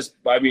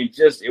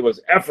it was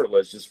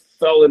effortless, just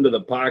fell into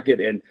the pocket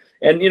and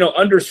you know,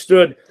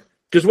 understood,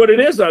 because what it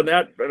is on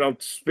that, and I'll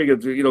speak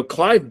of, you know,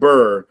 Clive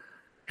Burr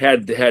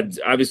had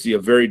obviously a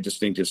very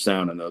distinctive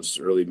sound on those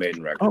early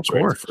Maiden records. Of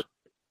course.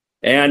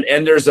 Right?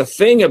 And there's a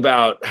thing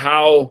about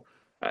how,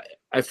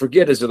 I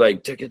forget, is it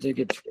like, I think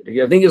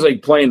it's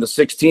like playing the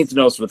 16th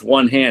notes with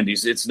one hand.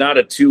 It's not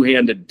a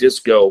two-handed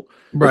disco.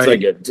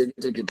 Right. It's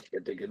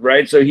like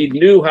right? So he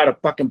knew how to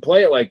fucking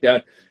play it like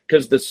that,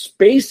 because the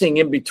spacing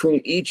in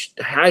between each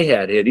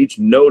hi-hat hit, each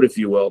note, if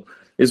you will,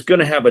 is going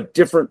to have a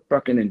different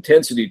fucking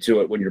intensity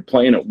to it when you're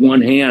playing it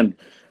one hand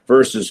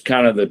versus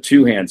kind of the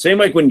two hand. Same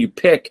like when you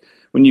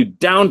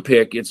down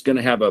pick, it's going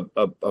to have a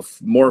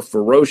more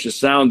ferocious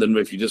sound than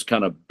if you just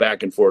kind of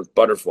back and forth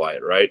butterfly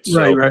it, right?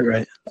 So,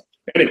 right.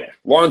 Anyway,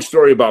 long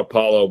story about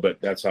Paulo,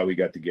 but that's how we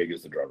got the gig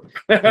as the drummer.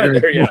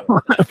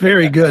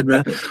 Very good,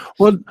 man.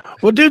 Well,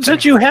 dude,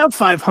 since you have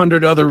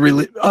 500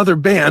 other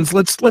bands,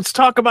 let's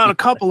talk about a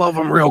couple of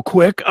them real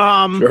quick.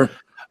 Sure.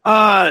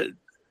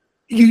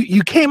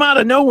 You came out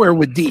of nowhere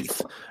with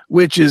Death,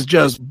 which is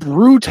just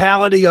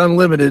brutality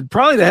unlimited.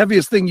 Probably the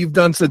heaviest thing you've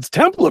done since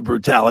Temple of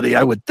Brutality,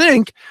 I would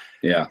think.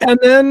 Yeah. And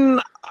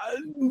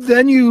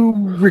then you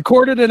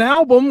recorded an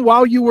album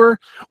while you were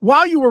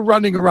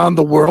running around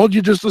the world.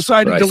 You just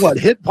decided to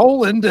hit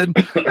Poland and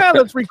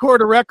let's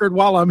record a record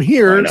while I'm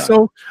here.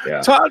 So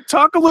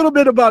talk a little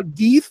bit about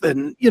Death,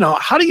 and you know,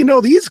 how do you know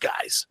these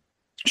guys?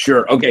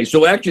 Sure. Okay.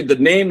 So actually, the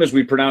name as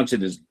we pronounce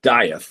it is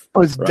Dieth.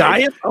 Oh, it's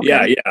right? Dieth?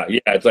 Okay. Yeah.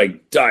 It's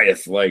like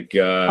Dieth, like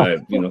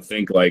you know,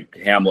 think like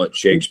Hamlet,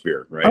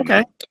 Shakespeare, right?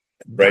 Okay.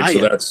 Right. Dieth. So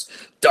that's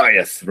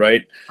Dieth,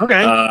 right?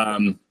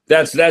 Okay.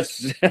 That's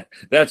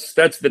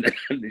the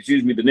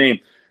excuse me, the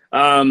name.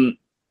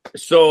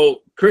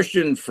 So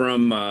Christian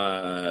from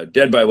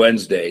Dead by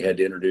Wednesday had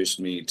introduced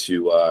me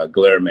to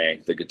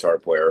Guilherme, the guitar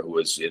player who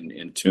was in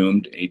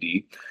Entombed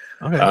AD.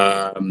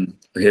 Okay.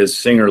 His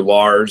singer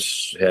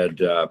Lars had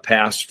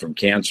passed from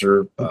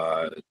cancer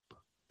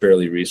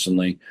fairly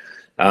recently.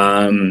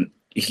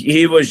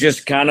 He was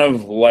just kind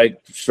of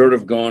like sort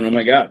of going, oh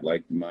my God,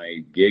 like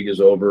my gig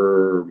is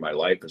over, my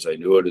life as I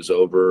knew it is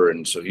over.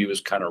 And so he was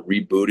kind of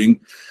rebooting,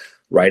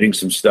 writing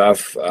some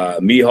stuff.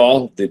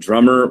 Mihal, the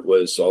drummer,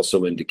 was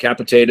also in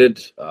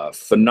Decapitated,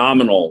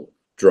 phenomenal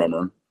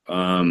drummer.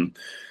 And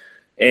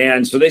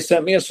so they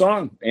sent me a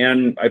song,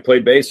 and I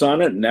played bass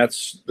on it, and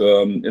that's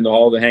in the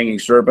Hall of the Hanging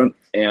Serpent.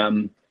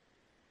 And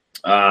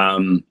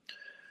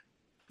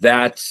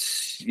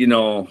that's, you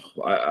know,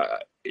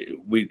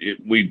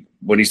 we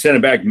when he sent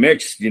it back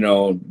mixed, you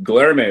know,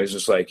 Guilherme was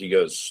just like, he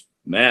goes,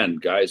 man,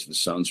 guys, this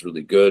sounds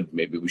really good.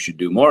 Maybe we should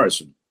do more. I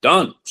said,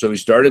 done. So he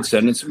started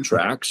sending some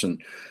tracks, and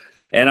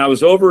I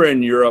was over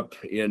in Europe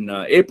in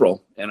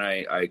April, and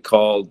I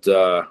called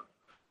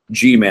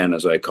G-Man,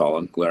 as I call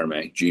him,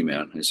 Guilherme,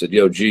 G-Man. I said,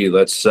 yo, G,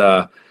 let's,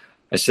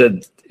 he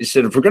said,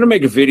 if we're going to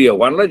make a video,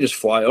 why don't I just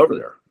fly over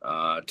there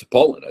to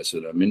Poland? I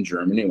said, I'm in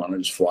Germany. Why don't I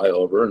just fly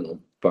over and we'll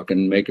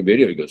fucking make a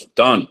video? He goes,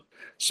 done.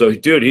 So,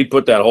 dude, he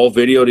put that whole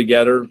video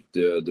together,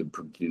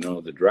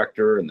 the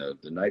director and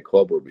the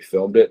nightclub where we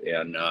filmed it.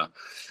 And,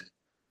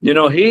 you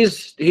know,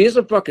 he's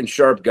a fucking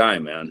sharp guy,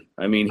 man.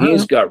 I mean,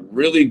 he's got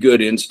really good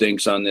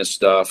instincts on this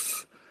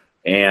stuff.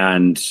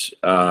 And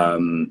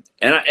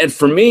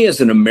for me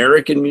as an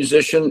American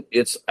musician,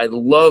 I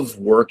love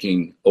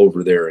working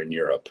over there in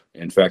Europe.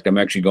 In fact, I'm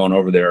actually going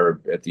over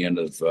there at the end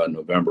of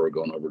November,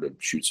 going over to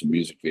shoot some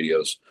music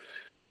videos.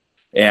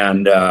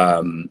 And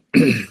I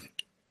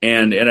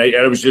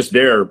was just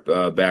there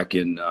back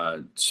in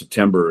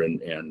September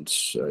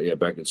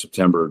back in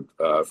September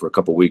for a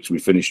couple of weeks. We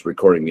finished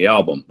recording the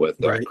album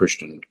with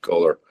Christian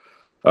Kohler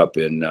up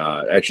in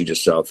actually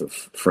just south of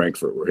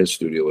Frankfurt, where his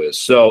studio is.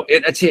 So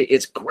I tell you,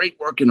 it's great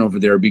working over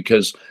there,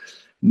 because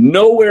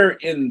nowhere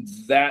in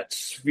that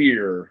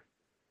sphere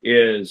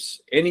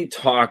is any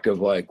talk of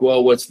like,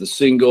 well, what's the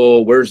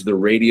single? Where's the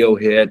radio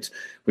hit?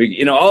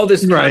 All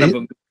this kind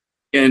of,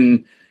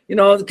 and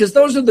because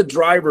those are the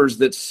drivers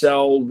that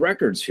sell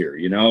records here.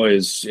 It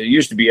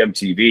used to be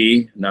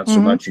MTV, not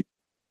so much,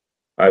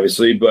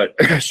 obviously, but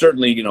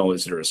certainly,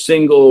 is there a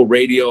single,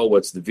 radio?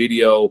 What's the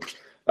video?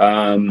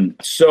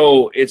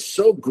 So it's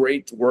so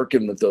great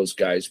working with those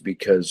guys,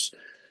 because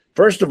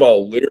first of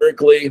all,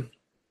 lyrically,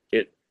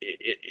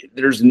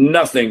 there's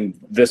nothing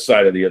this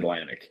side of the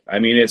Atlantic. I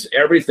mean, it's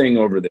everything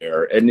over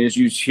there. And as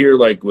you hear,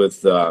 like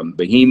with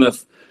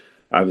Behemoth,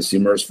 obviously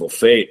Merciful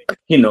Fate,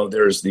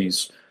 there's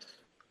these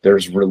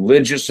there's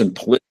religious and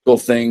political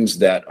things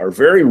that are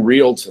very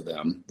real to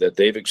them that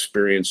they've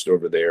experienced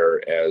over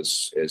there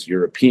as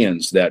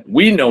Europeans that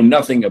we know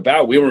nothing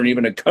about. We weren't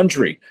even a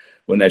country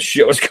when that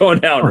shit was going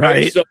down,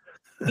 right? So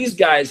these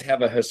guys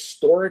have a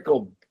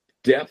historical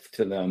depth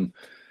to them,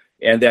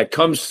 and that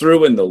comes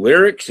through in the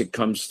lyrics. It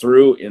comes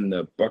through in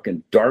the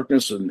fucking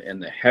darkness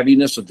and the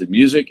heaviness of the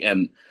music.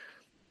 And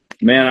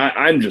man,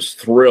 I'm just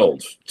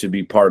thrilled to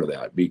be part of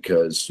that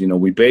because, you know,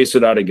 we base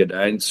it out of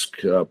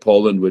Gdańsk,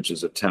 Poland, which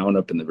is a town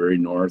up in the very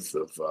north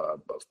of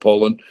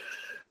Poland.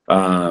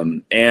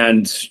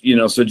 And, you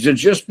know, so to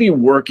just be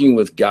working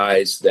with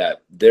guys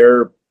that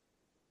their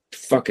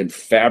fucking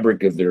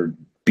fabric of their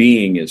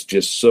being is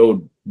just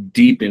so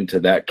deep into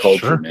that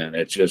culture, man.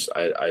 It's just,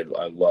 I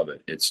love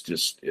it.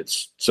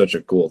 It's such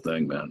a cool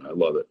thing, man. I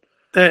love it.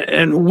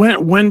 And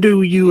when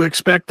do you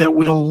expect that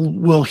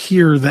we'll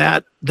hear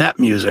that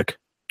music?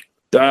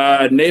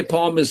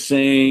 Napalm is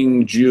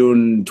saying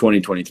June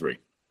 2023.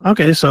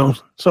 Okay, so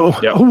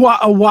yep.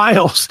 a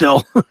while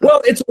still.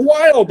 Well, it's a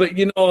while, but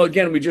you know,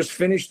 again, we just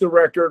finished the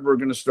record. We're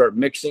going to start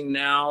mixing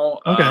now.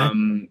 Okay.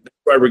 That's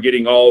why we're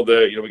getting all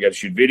the, you know, we got to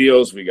shoot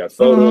videos, we got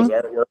photos,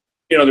 artwork.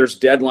 You know, there's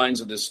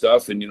deadlines of this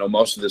stuff, and you know,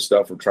 most of this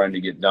stuff we're trying to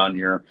get done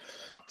here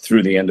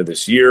through the end of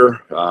this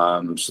year,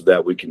 so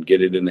that we can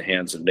get it in the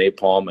hands of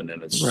Napalm, and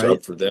then it's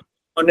up for them.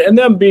 And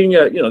them being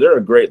they're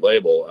a great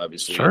label,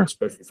 obviously,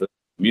 especially for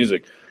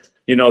music.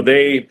 You know,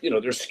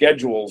 their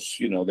schedules,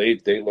 you know, they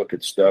look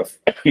at stuff,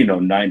 you know,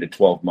 9 to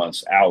 12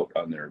 months out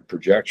on their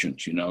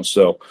projections, you know.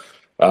 So,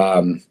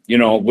 you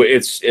know,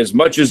 it's as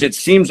much as it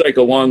seems like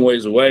a long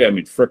ways away. I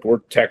mean, frick, we're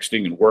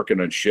texting and working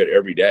on shit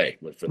every day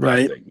for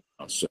that thing. You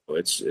know? So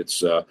it's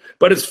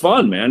but it's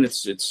fun, man.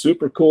 It's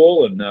super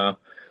cool. And,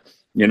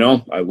 you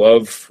know, I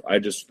love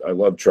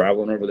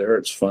traveling over there.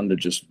 It's fun to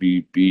just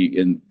be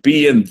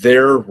in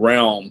their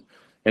realm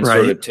and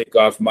sort of take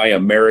off my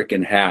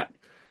American hat.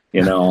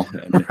 You know,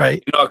 and,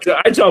 you know,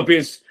 I tell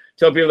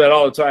people that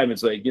all the time.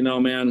 It's like, you know,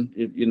 man,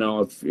 you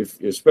know,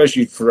 if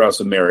especially for us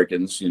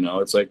Americans, you know,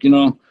 it's like, you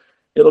know,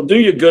 it'll do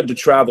you good to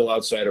travel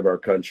outside of our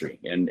country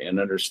and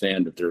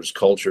understand that there's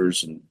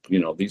cultures and, you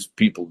know, these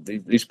people,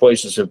 these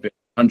places have been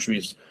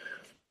countries.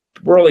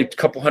 We're only a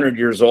couple hundred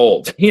years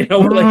old, you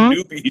know, we're like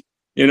newbies,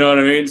 you know what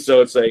I mean?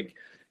 So it's like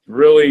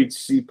really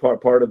see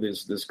part of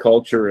this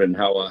culture and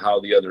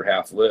how the other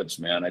half lives,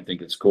 man. I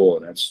think it's cool,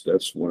 and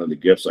that's one of the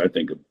gifts I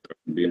think of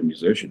being a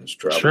musician is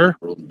traveling the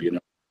world and being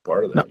a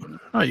part of that. You know?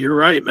 Oh, you're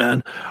right,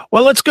 man.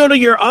 Well, let's go to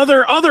your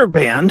other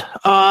band,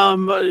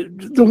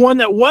 the one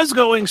that was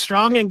going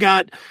strong and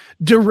got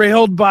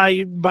derailed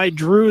by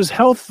Drew's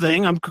health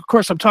thing. Of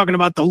course, I'm talking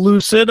about the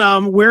Lucid.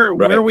 Where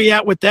are we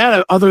at with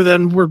that? Other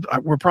than we're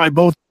probably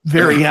both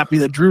very happy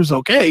that Drew's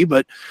okay,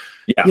 but.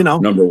 Yeah, you know,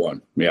 number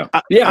one. Yeah,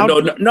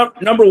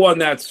 number one.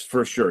 That's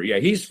for sure. Yeah,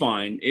 he's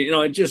fine. You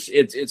know,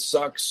 it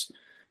sucks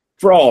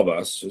for all of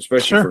us,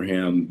 especially for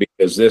him,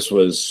 because this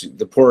was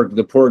the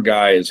poor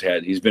guy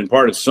he's been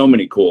part of so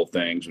many cool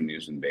things when he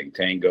was in Big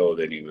Tango.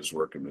 Then he was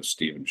working with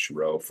Steven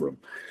Chirot from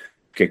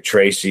Kick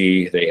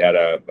Tracy. They had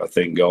a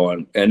thing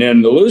going, and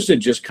then the Lucid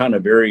just kind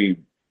of very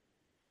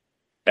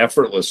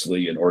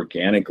effortlessly and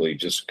organically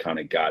just kind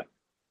of got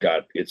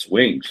its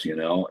wings, you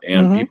know,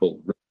 and people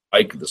really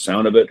like the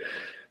sound of it.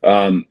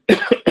 And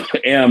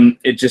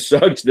it just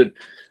sucks that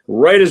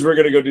right as we're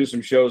going to go do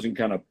some shows and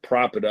kind of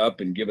prop it up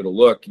and give it a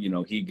look, you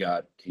know, he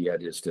had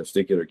his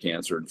testicular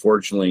cancer.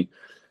 Unfortunately,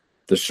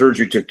 the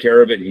surgery took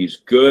care of it. He's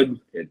good.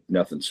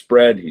 Nothing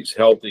spread. He's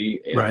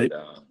healthy and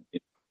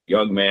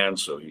young man.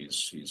 So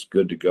he's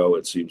good to go.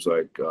 It seems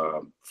like,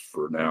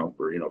 for now,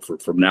 or, you know,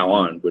 from now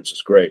on, which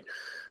is great.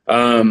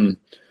 But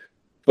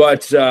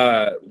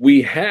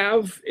we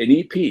have an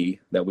EP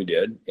that we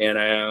did,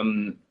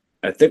 and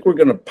I think we're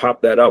going to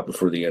pop that out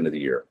before the end of the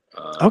year.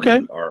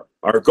 Okay.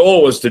 Our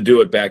goal was to do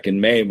it back in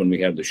May when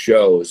we had the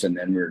shows, and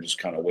then we were just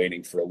kind of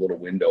waiting for a little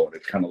window, and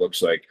it kind of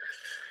looks like,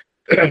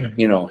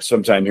 you know,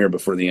 sometime here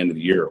before the end of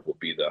the year will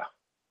be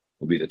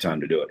the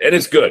time to do it. And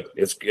it's good.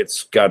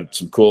 It's got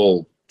some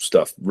cool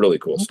stuff, really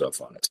cool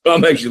stuff on it. So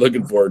I'm actually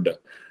looking forward to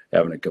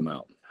having it come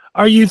out.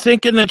 Are you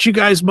thinking that you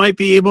guys might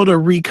be able to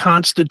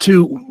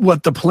reconstitute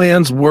what the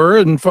plans were,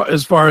 and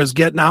as far as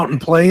getting out and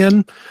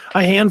playing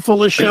a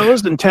handful of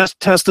shows and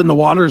testing the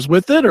waters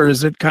with it, or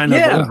is it kind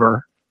of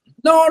over?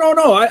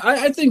 No.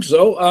 I think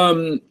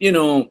so. You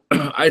know,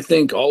 I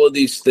think all of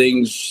these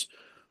things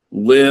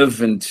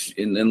live and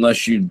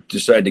unless you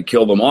decide to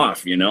kill them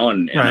off, you know,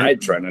 and I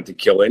try not to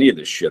kill any of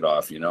this shit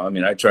off, you know. I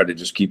mean, I try to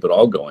just keep it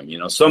all going, you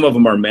know. Some of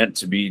them are meant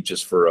to be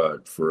just for a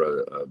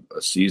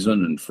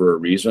season and for a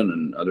reason,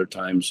 and other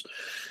times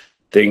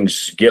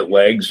things get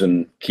legs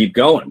and keep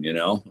going, you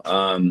know.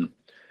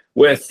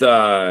 With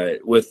the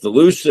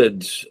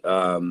Lucid,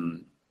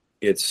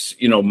 it's,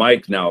 you know,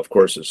 Mike now, of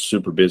course, is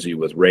super busy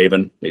with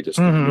Raven. They just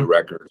did a new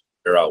record.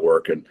 They're out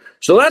working.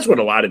 So that's what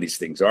a lot of these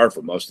things are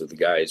for most of the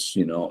guys,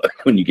 you know,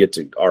 when you get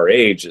to our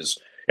age, is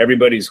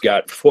everybody's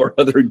got 4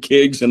 other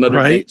gigs and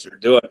other things they're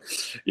doing,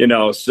 you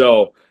know.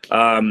 So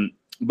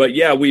but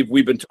yeah,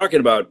 we've been talking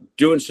about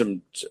doing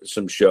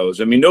some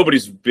shows. I mean,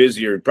 nobody's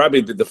busier.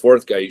 Probably the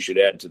fourth guy you should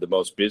add to the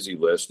most busy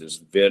list is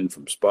Vin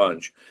from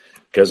Sponge,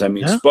 because I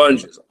mean,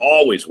 Sponge is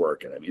always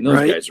working. I mean,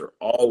 those guys are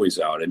always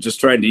out, and just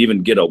trying to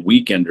even get a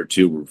weekend or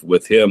two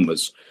with him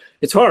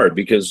it's hard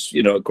because,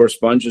 you know, of course,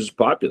 Sponge is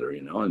popular,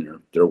 you know, and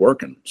they're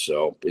working.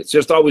 So it's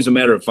just always a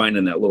matter of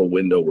finding that little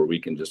window where we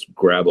can just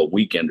grab a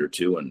weekend or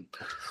two and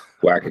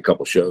whack a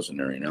couple shows in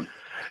there, you know.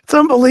 It's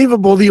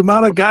unbelievable the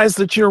amount of guys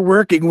that you're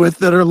working with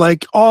that are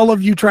like all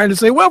of you trying to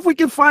say, well, if we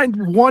can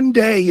find one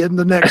day in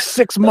the next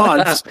 6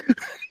 months.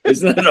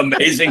 Isn't that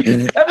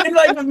amazing? I mean,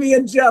 like with me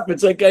and Jeff,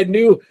 it's like I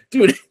knew,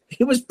 dude,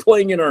 he was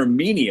playing in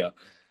Armenia,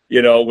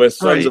 you know, with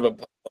Sons of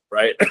Apollo,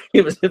 right?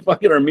 He was in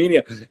fucking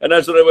Armenia. And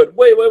that's when I went,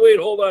 wait,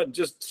 hold on.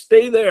 Just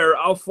stay there.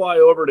 I'll fly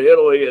over to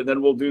Italy and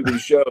then we'll do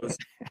these shows.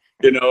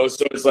 You know,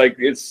 so it's like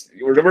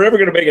we're never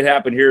going to make it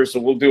happen here, so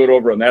we'll do it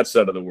over on that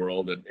side of the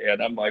world. And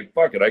I'm like,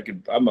 fuck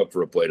it, I'm up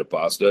for a plate of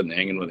pasta and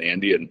hanging with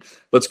Andy, and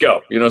let's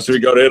go. You know, so we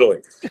go to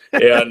Italy,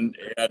 and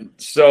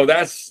so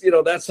that's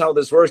how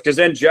this works. Because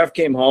then Jeff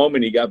came home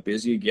and he got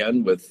busy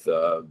again with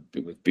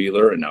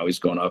Beeler, and now he's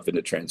going off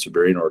into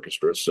Trans-Siberian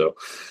Orchestra. So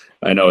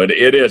I know it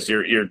is.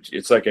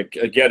 It's like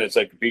it's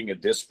like being a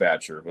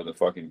dispatcher with a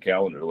fucking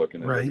calendar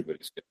looking at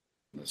everybody's.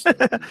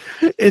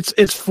 It's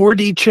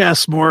 4D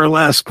chess, more or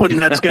less, putting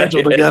that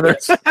schedule together.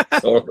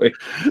 Totally.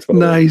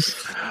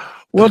 Nice.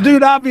 Well,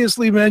 dude,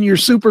 obviously, man, you're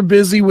super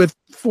busy with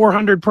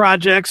 400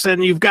 projects,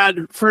 and you've got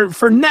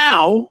for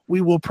now we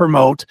will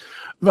promote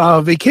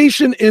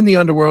Vacation in the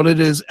Underworld.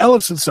 It is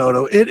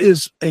Ellefson-Soto. It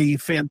is a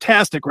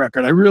fantastic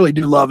record. I really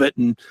do love it,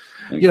 and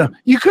you know,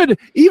 you could,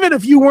 even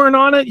if you weren't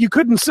on it, you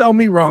couldn't sell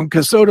me wrong,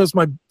 because Soto's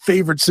my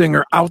favorite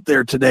singer out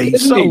there today.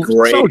 He's so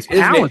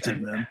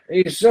talented, man.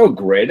 He's so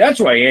great. That's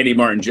why Andy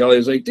Martingeli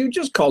is like, dude,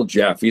 just call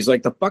Jeff. He's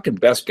like the fucking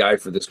best guy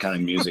for this kind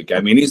of music.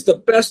 I mean, he's the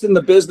best in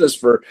the business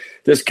for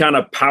this kind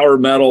of power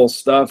metal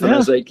stuff. And I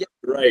was like, yeah,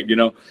 right, you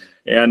know.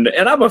 And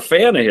I'm a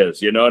fan of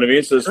his, you know what I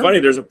mean? So it's funny.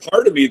 There's a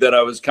part of me that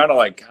I was kind of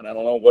like, I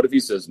don't know, what if he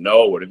says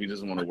no? What if he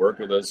doesn't want to work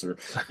with us? Or,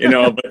 you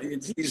know, but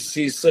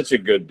he's such a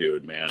good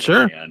dude, man.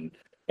 Sure. And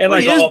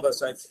like all of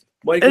us,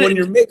 when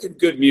you're making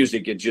good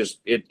music,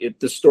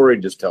 the story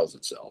just tells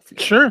itself. You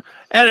know? Sure.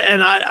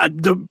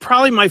 And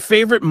probably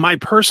my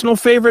personal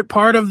favorite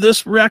part of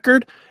this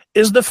record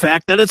is the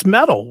fact that it's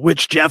metal,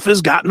 which Jeff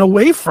has gotten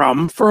away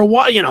from for a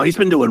while. You know, he's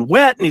been doing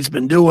Wet, and he's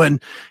been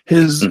doing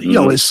his, you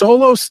know, his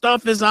solo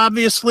stuff is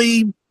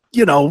obviously,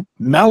 you know,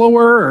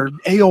 mellower or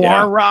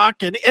AOR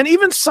rock, and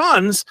even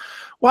Sons,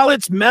 while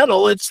it's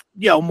metal, it's,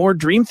 you know, more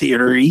Dream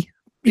Theater-y.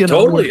 You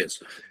know, totally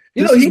is.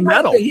 You know,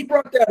 he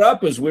brought that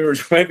up as we were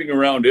driving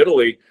around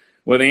Italy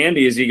with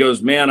Andy, as he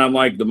goes, man, I'm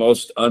like the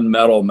most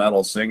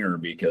metal singer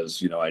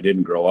because, you know, I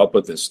didn't grow up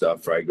with this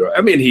stuff.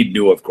 I mean, he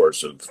knew, of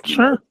course, of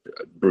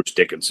Bruce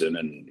Dickinson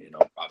and, you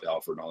know, Rob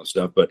Halford and all this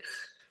stuff. But,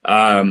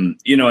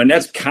 you know, and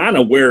that's kind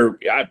of where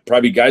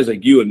probably guys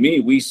like you and me,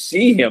 we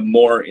see him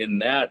more in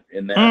that.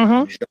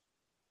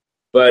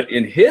 But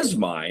in his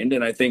mind,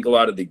 and I think a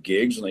lot of the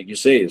gigs, like you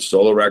say, his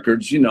solo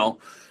records, you know,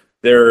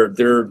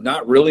 they're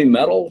not really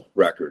metal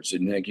records.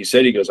 And like you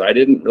said, he goes, I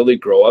didn't really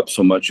grow up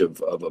so much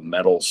of a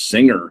metal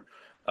singer.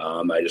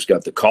 I just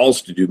got the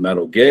calls to do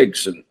metal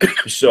gigs. And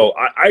so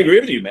I agree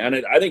with you, man.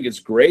 I think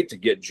it's great to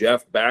get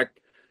Jeff back.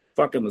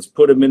 Fucking let's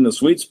put him in the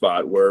sweet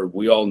spot where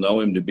we all know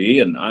him to be.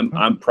 And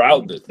I'm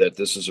proud that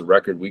this is a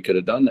record we could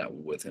have done that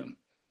with him.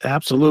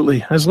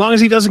 Absolutely. As long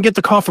as he doesn't get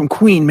the call from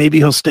Queen, maybe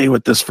he'll stay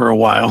with this for a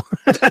while.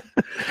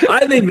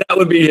 I think that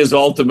would be his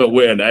ultimate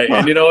win.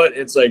 And you know what?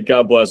 It's like,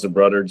 God bless him,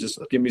 brother. Just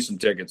give me some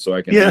tickets so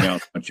I can hang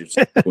out once you've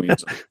seen Queen.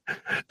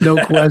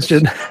 No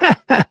question.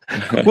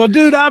 Well,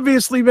 dude,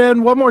 obviously,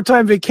 man, one more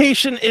time,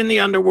 Vacation in the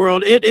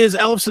Underworld. It is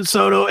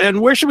Ellefson-Soto.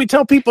 And where should we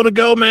tell people to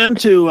go, man,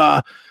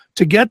 to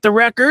get the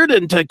record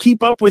and to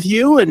keep up with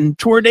you and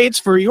tour dates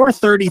for your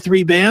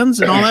 33 bands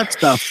and all that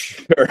stuff?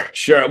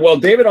 Sure. Well,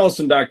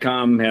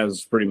 davidellison.com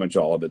has pretty much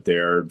all of it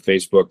there.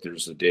 Facebook,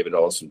 there's the David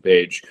Ellefson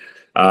page.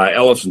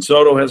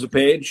 Ellefson-Soto has a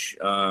page.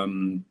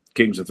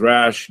 Kings of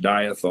Thrash,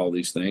 Dieth, all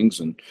these things.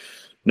 And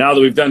now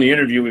that we've done the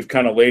interview, we've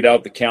kind of laid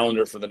out the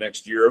calendar for the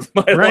next year of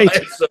my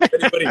life. So if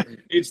anybody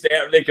needs to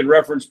have, they can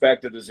reference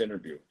back to this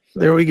interview. So.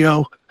 There we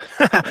go.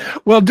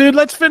 Well, dude,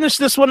 let's finish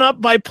this one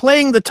up by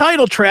playing the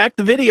title track,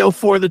 the video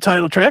for the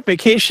title track,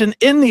 Vacation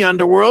in the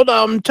Underworld.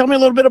 Tell me a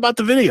little bit about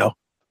the video.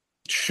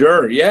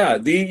 Sure. Yeah.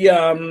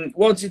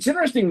 Well, it's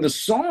interesting. The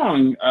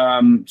song.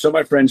 So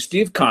my friend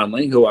Steve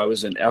Conley, who I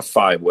was in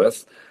F5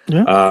 with,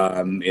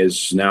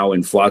 is now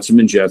in Flotsam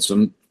and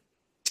Jetsam.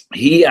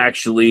 He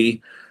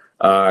actually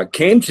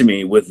came to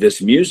me with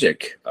this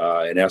music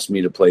and asked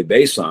me to play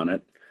bass on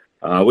it,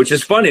 which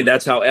is funny.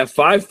 That's how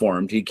F5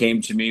 formed. He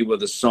came to me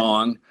with a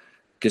song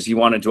because he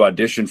wanted to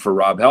audition for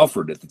Rob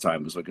Halford at the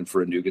time. Was looking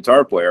for a new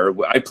guitar player.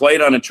 I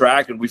played on a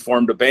track and we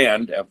formed a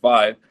band,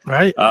 F5.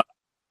 Right.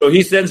 So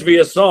he sends me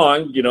a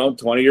song,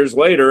 20 years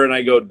later, and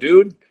I go,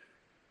 dude,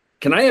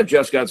 can I have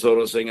Jeff Scott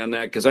Soto sing on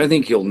that? Because I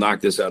think he'll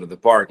knock this out of the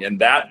park. And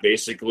that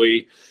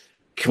basically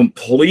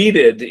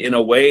completed in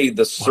a way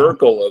the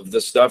circle of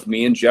the stuff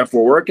me and Jeff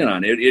were working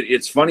on.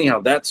 It's funny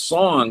how that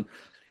song,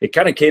 it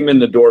kind of came in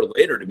the door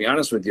later, to be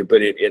honest with you,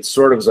 but it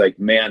sort of was like,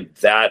 man,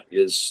 that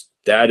is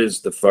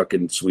the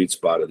fucking sweet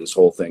spot of this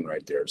whole thing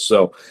right there.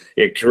 So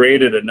it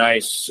created a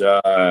nice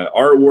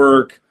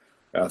artwork,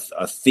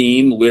 a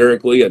theme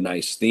lyrically, a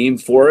nice theme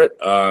for it,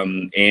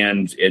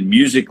 and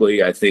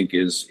musically, I think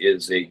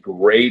is a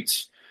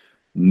great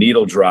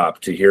needle drop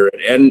to hear it.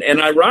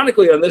 And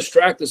ironically, on this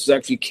track, this is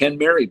actually Ken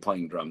Mary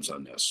playing drums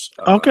on this.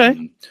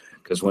 Okay.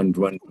 Because when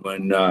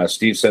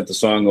Steve sent the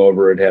song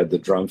over, it had the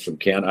drums from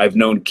Ken. I've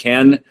known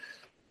Ken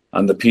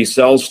on the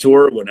P-Cells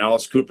tour when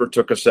Alice Cooper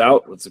took us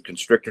out with the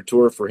Constrictor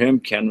tour for him.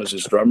 Ken was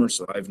his drummer,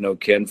 so I've known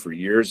Ken for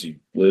years. He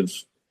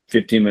lives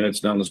 15 minutes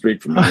down the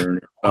street from me.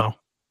 Wow.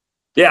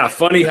 Yeah,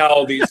 funny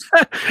how these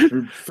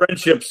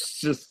friendships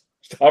just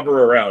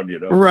hover around, you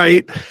know.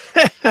 Right.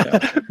 Yeah.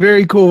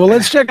 Very cool. Well,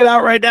 let's check it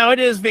out right now. It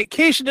is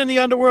Vacation in the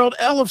Underworld,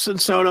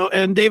 Ellefson-Soto,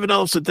 and David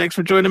Ellefson. Thanks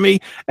for joining me,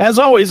 as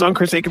always, on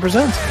Chris Akin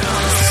Presents.